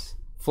 guys.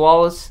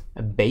 Flawless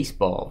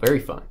baseball. Very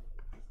fun.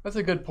 That's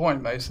a good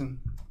point,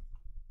 Mason.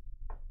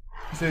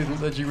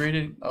 Did you read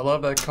it? I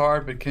love that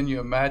card, but can you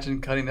imagine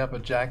cutting up a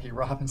Jackie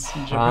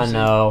Robinson jersey? I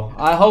know.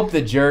 I hope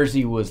the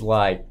jersey was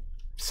like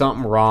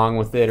something wrong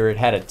with it, or it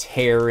had a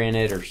tear in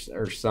it,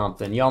 or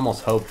something. You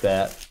almost hope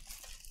that.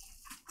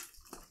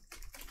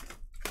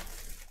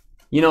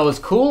 You know, as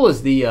cool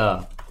as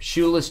the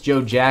shoeless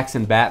Joe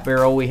Jackson bat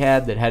barrel we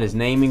had that had his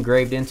name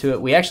engraved into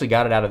it, we actually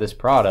got it out of this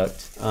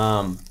product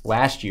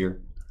last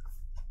year.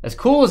 As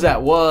cool as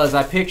that was,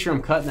 I picture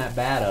him cutting that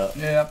bat up.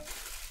 Yeah.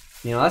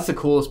 You know, that's the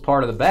coolest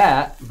part of the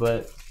bat,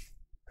 but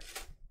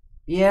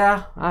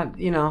yeah,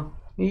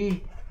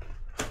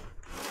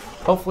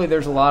 hopefully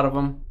there's a lot of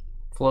them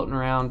floating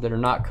around that are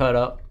not cut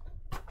up.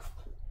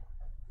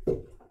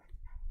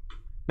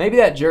 Maybe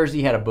that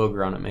jersey had a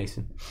booger on it,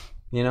 Mason.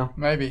 You know?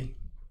 Maybe.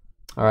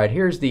 All right,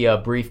 here's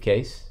the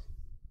briefcase.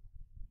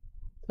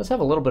 Does have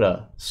a little bit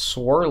of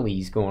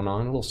swirlies going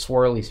on, little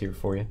swirlies here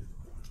for you.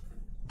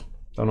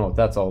 Don't know what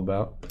that's all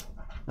about.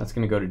 That's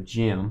going to go to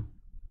Jim.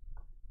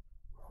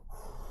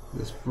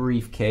 This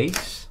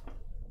briefcase.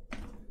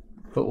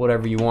 Put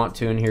whatever you want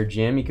to in here,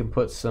 Jim. You can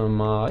put some,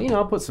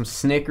 put some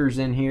Snickers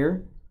in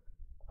here.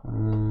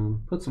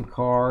 Put some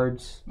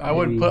cards. I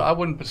wouldn't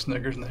put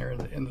Snickers in there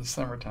in the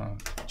summertime.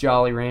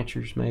 Jolly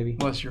Ranchers, maybe.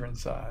 Unless you're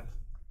inside.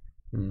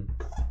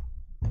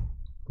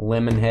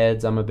 Lemon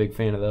Heads. I'm a big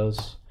fan of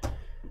those.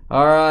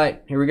 All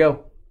right, here we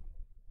go.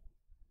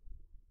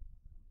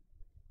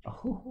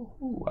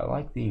 Oh, I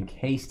like the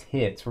encased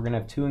hits. We're going to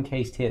have 2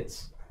 encased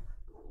hits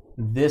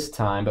this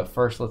time, but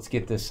first let's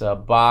get this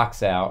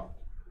box out.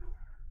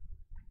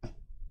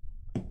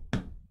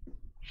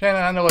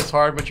 Shannon, I know it's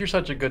hard, but you're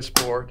such a good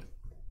sport.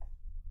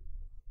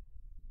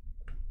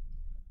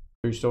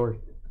 True story.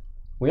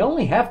 We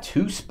only have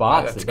 2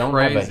 spots that don't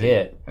have a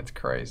hit. That's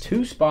crazy.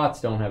 2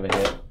 spots don't have a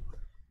hit.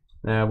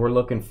 Now we're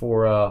looking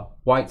for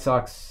White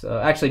Sox.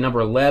 Actually,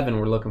 number 11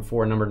 we're looking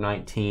for. Number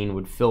 19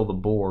 would fill the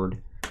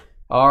board.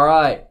 All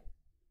right.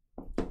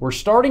 We're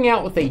starting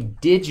out with a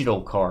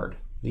digital card.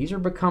 These are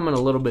becoming a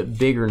little bit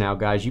bigger now,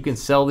 guys. You can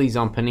sell these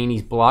on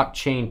Panini's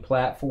blockchain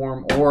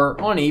platform or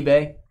on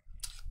eBay.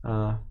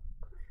 Our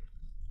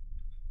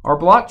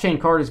blockchain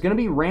card is going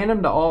to be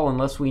random to all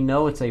unless we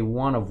know it's a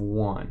 1 of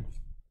 1.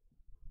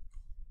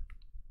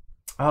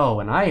 Oh,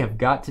 and I have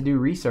got to do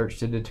research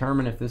to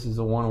determine if this is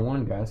a 1 of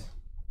 1, guys.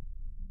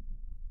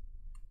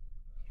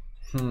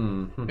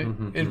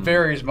 It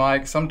varies,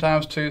 Mike.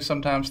 Sometimes 2,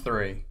 sometimes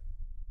 3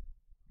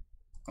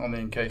 on the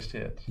encased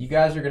hits. You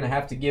guys are going to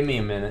have to give me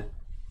a minute.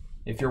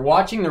 If you're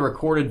watching the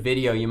recorded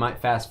video, you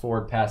might fast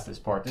forward past this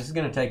part. This is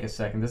going to take a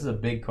second. This is a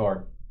big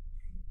card.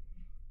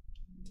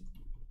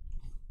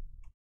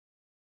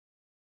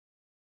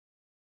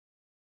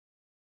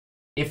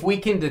 If we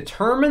can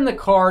determine the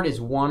card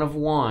is 1 of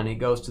 1, it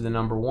goes to the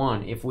number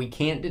 1. If we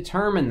can't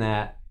determine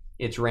that,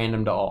 it's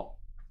random to all.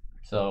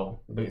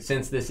 So,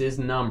 since this is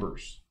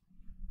numbers.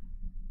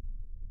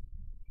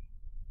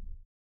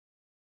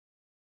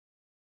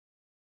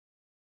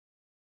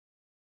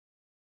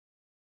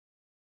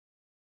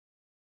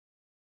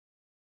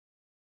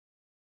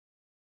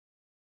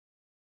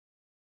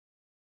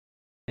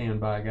 Stand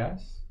by,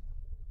 guys.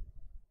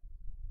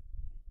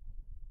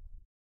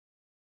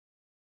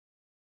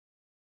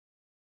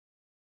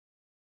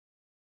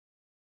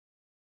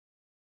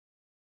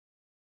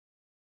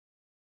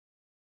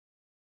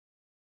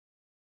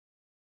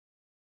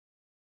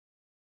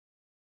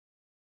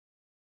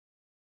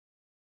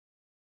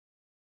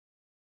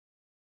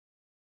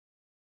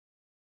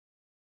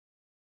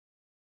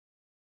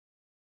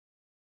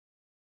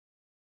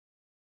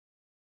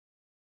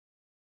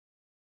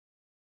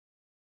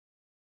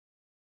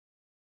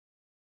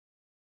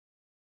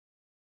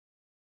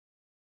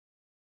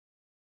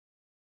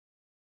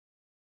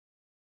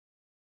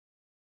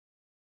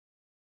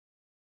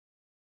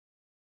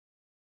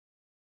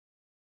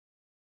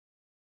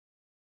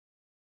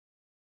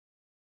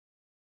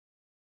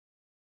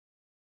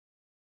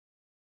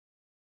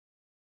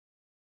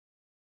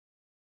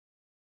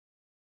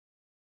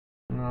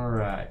 All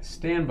right,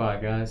 stand by,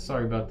 guys.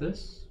 Sorry about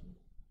this.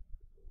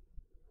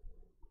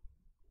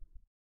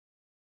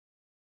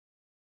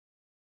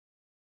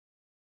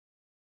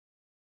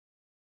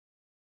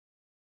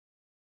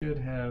 Should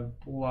have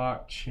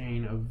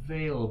blockchain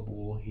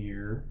available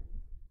here.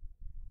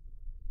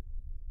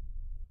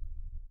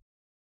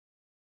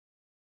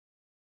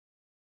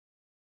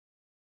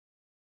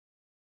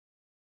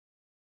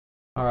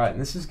 All right,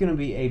 and this is going to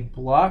be a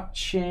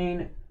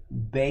blockchain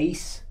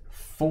base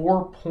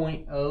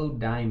 4.0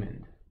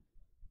 diamond.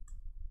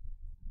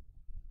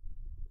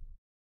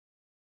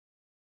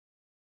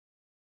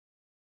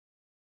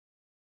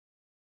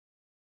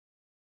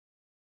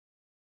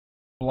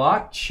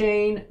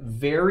 Blockchain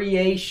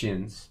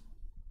variations,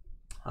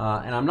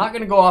 and I'm not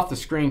going to go off the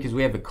screen because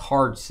we have the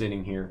card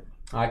sitting here.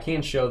 I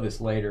can show this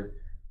later.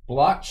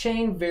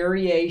 Blockchain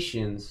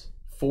variations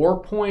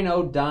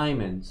 4.0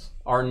 diamonds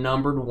are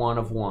numbered 1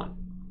 of 1.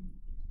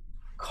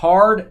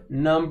 Card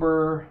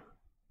number,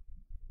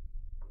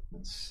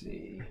 let's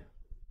see,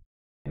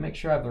 make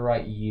sure I have the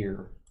right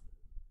year.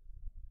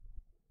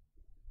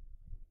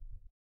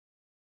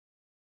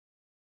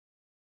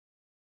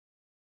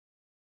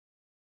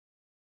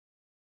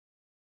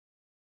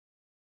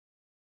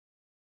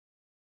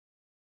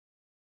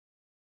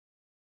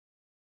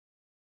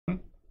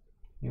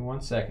 Give me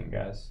 1 second,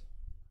 guys.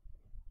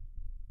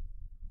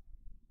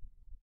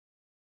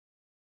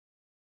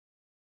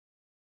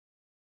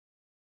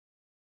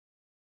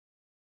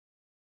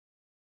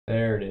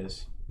 There it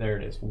is. There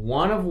it is.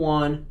 1 of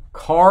 1.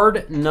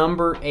 Card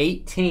number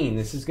 18.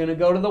 This is going to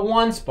go to the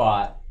 1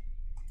 spot.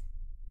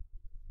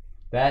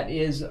 That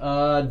is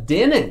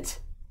Dennett.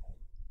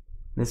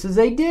 This is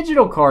a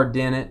digital card,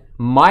 Dennett.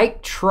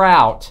 Mike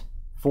Trout,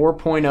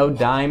 4.0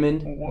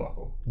 diamond.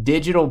 Whoa.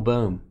 Digital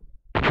boom.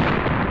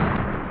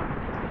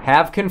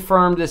 Have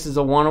confirmed this is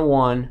a 1 of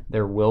 1.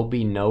 There will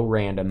be no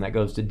random. That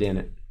goes to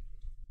Dennett.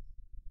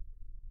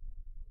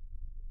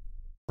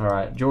 All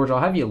right, George, I'll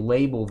have you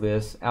label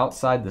this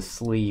outside the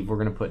sleeve. We're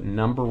going to put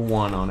number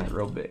 1 on it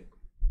real big.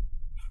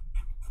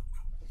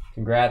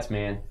 Congrats,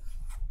 man.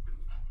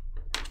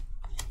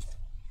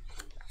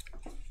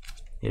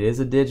 It is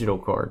a digital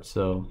card,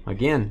 so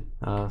again,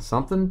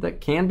 something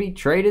that can be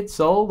traded,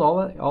 sold,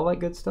 all that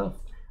good stuff.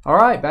 All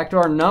right, back to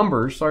our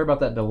numbers. Sorry about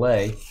that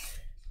delay.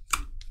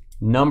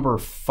 Number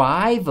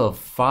 5 of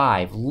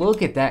 5.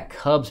 Look at that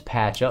Cubs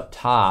patch up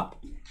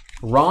top.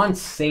 Ron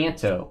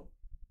Santo.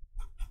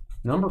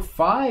 Number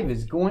 5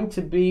 is going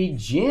to be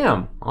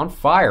Jim on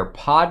fire.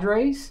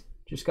 Padres.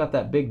 Just got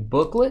that big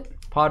booklet.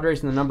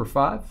 Padres in the number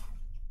 5.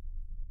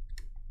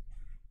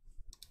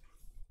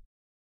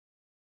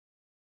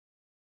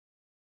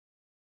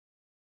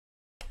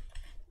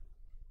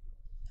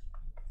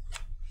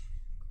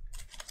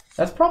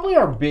 That's probably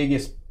our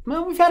biggest.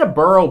 Well, we've had a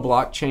Burrow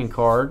blockchain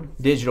card,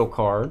 digital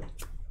card,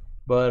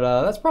 but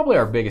that's probably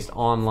our biggest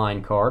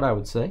online card, I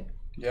would say.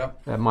 Yeah.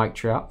 That Mike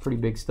Trout, pretty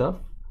big stuff.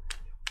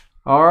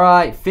 All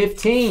right,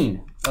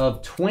 15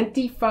 of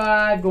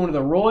 25 going to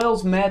the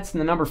Royals, Mets, and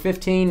the number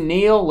 15.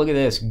 Neil, look at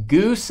this.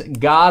 Goose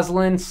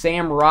Goslin,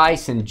 Sam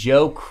Rice, and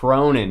Joe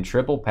Cronin.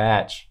 Triple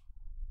patch.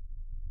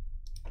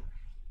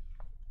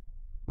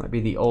 Might be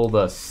the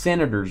old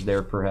Senators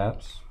there,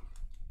 perhaps.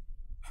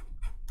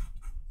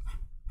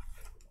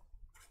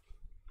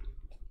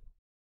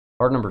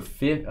 Card number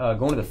 5,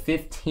 going to the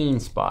 15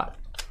 spot.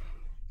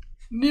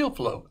 Neil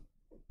Float.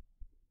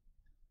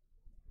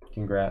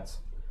 Congrats.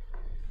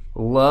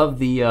 Love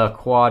the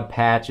quad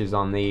patches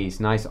on these.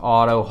 Nice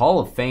auto.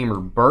 Hall of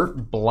Famer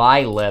Bert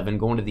Blyleven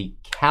going to the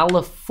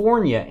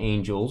California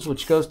Angels,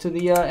 which goes to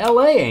the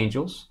LA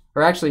Angels.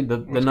 Or actually, the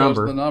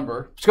number. Goes the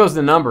number. Which goes to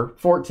the number.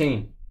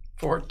 14.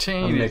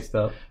 14. I'm mixed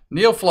up.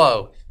 Neil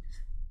Flow.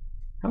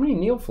 How many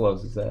Neil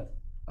Flows is that?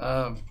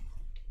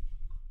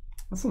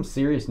 That's some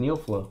serious Neil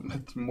Flow.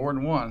 It's more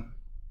than 1.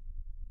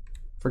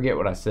 Forget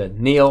what I said.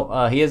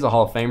 Neil, he is a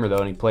Hall of Famer, though,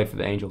 and he played for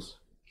the Angels.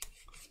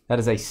 That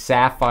is a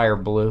sapphire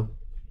blue.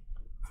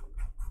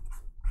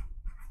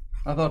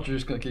 I thought you were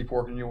just going to keep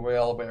working your way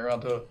all the way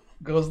around to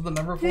goes to the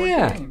number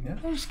 14. Yeah.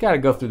 I just got to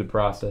go through the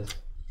process.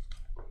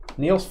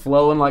 Neil's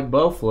flowing like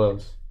Bo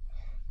flows.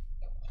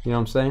 You know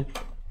what I'm saying?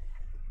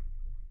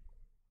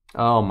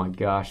 Oh my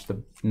gosh,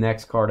 the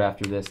next card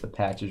after this, the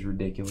patch is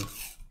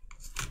ridiculous.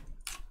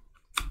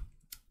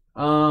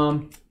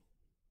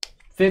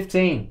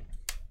 15.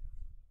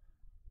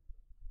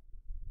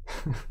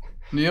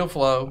 Neil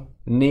Flow.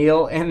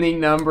 Neil and the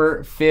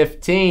number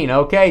 15.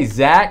 Okay,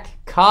 Zach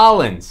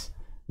Collins.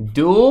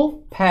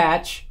 Dual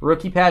patch,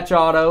 rookie patch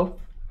auto.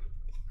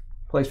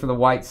 Plays for the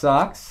White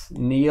Sox.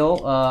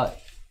 Neil,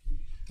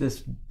 this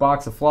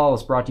box of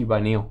Flawless brought to you by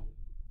Neil.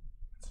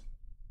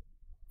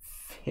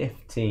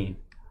 15.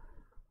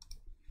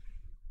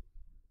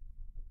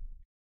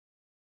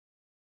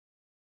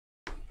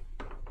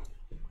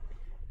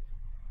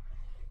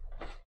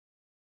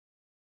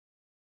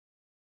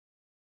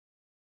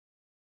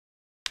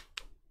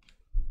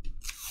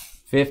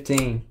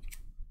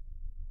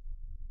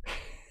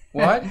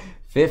 What?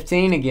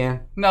 15 again.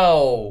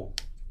 No.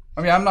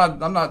 I mean, I'm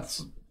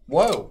not,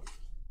 whoa.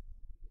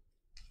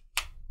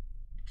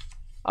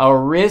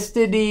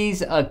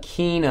 Aristides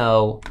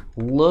Aquino.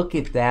 Look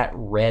at that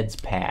Reds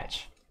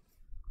patch.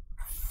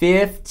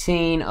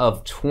 15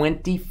 of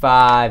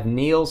 25.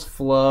 Neil's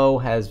flow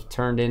has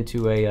turned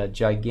into a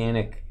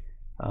gigantic...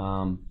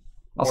 I'll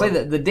say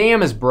that the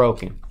dam is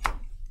broken.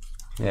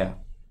 Yeah.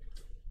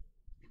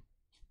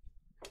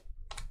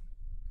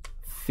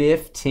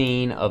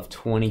 15 of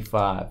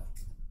 25.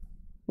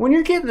 When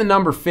you're getting the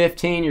number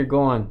 15, you're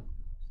going,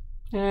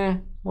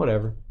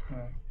 whatever.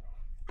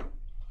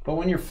 But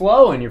when you're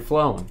flowing, you're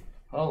flowing.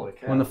 Holy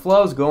cow. When the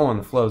flow's going,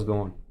 the flow's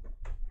going.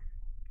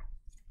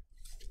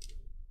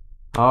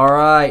 All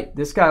right,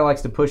 this guy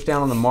likes to push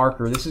down on the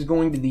marker. This is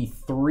going to the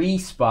 3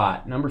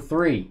 spot, number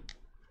 3.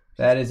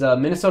 That is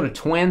Minnesota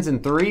Twins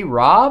in 3.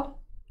 Rob?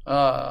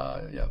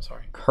 Yeah, I'm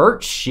sorry.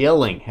 Kurt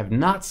Schilling. Have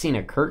not seen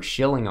a Kurt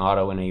Schilling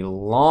auto in a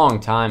long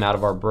time out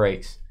of our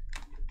breaks.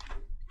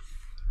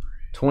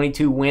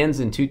 22 wins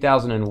in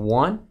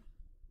 2001.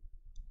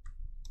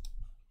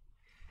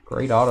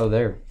 Great auto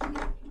there.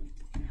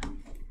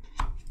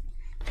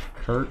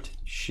 Kurt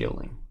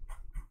Schilling.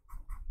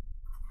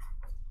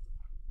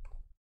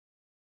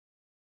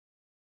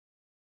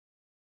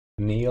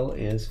 Neil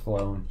is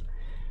flowing.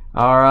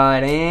 All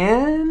right,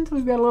 and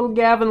we've got a little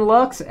Gavin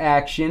Lux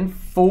action.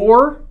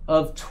 4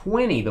 of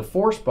 20, the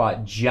 4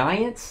 spot.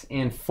 Giants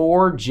and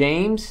 4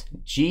 James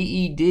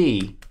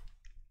GED.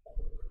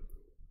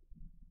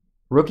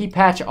 Rookie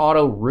patch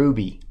auto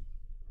Ruby.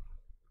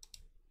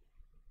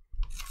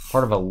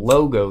 Part of a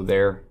logo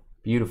there.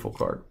 Beautiful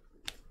card.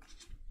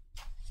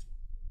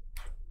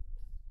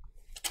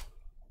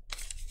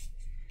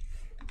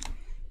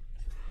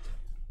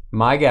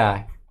 My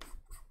guy.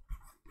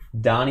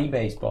 Donnie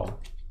Baseball.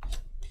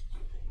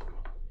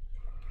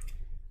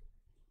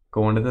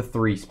 Going to the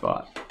 3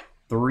 spot.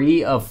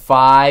 3 of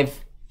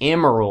 5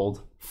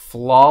 Emerald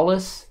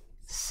Flawless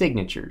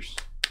Signatures.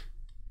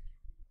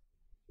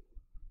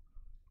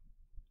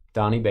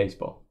 Donnie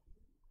Baseball.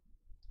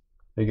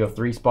 There you go.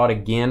 3 spot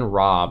again.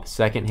 Rob.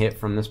 Second hit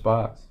from this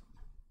box.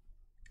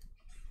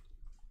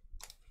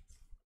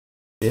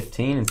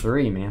 15 and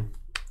 3, man.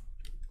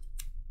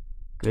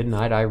 Good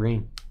night,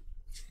 Irene.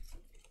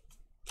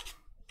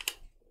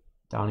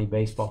 Donnie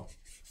Baseball.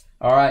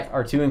 All right,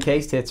 our 2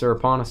 encased hits are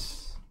upon us.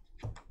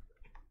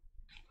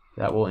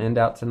 That will end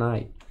out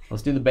tonight.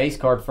 Let's do the base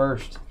card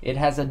first. It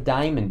has a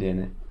diamond in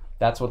it.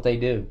 That's what they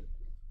do.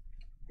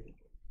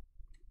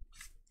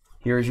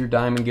 Here's your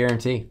diamond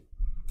guarantee.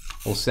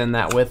 We'll send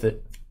that with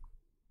it.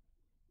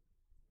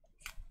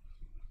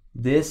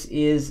 This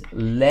is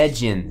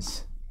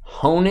Legends.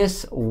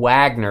 Honus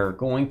Wagner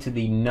going to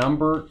the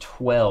number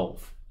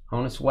 12.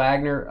 Honus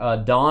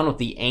Wagner, Dawn with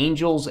the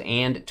Angels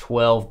and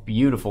 12.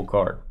 Beautiful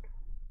card.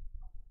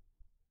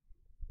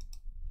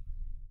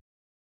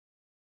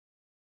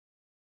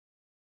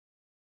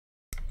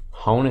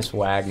 Honus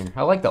Wagner.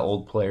 I like the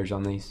old players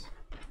on these.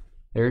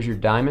 There's your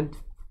diamond.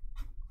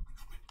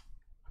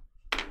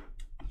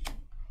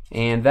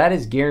 And that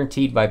is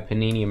guaranteed by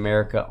Panini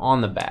America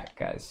on the back,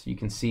 guys. You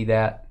can see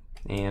that.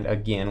 And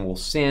again, we'll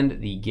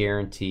send the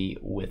guarantee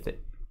with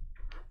it.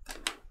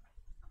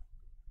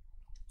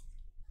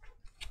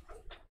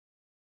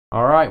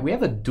 All right, we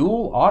have a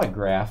dual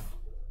autograph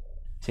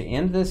to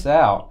end this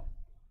out.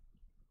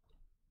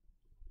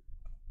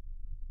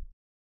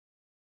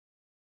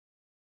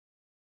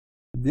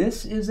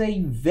 This is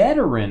a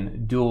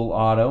veteran dual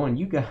auto, and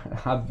you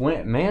got, I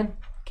went, man,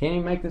 can't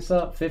even make this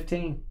up,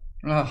 15.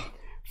 Ugh.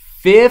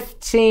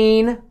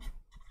 15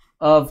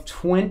 of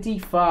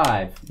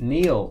 25.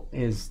 Neil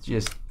is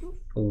just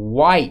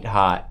white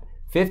hot.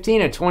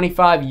 15 of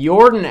 25.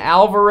 Yordan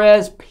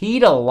Alvarez,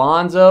 Pete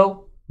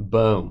Alonso.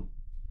 Boom.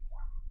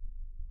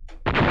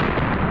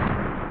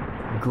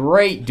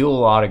 Great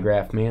dual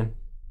autograph, man.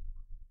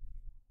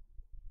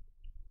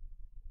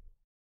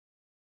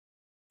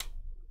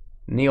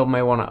 Neil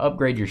may want to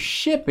upgrade your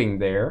shipping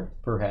there,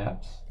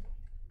 perhaps.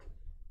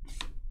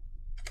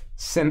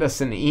 Send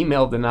us an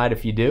email tonight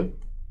if you do.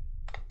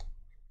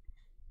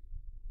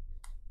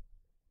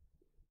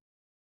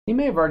 He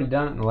may have already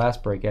done it in the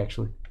last break,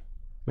 actually.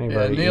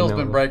 Yeah, Neil's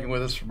been breaking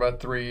with us for about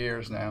 3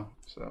 years now.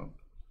 So,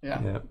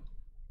 yeah. Yep.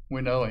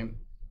 We know him.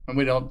 And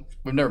we've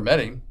never met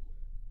him.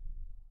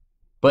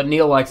 But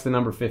Neil likes the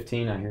number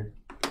 15, I hear.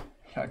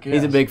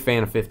 He's a big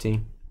fan of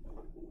 15.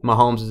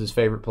 Mahomes is his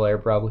favorite player,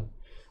 probably.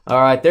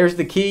 All right, there's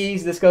the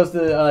keys. This goes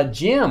to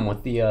Jim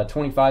with the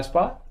 25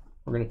 spot.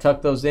 We're going to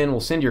tuck those in.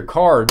 We'll send your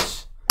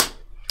cards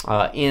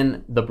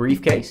in the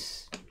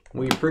briefcase.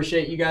 We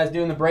appreciate you guys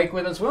doing the break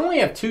with us. We only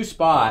have 2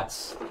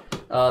 spots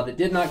that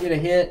did not get a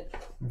hit.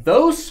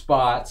 Those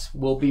spots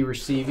will be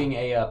receiving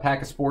a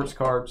pack of sports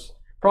cards.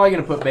 Probably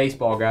going to put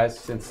baseball, guys,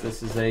 since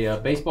this is a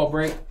baseball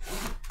break.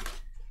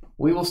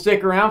 We will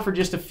stick around for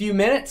just a few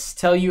minutes,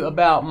 tell you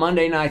about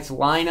Monday night's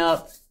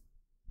lineup.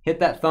 Hit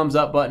that thumbs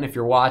up button if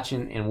you're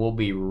watching, and we'll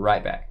be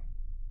right back.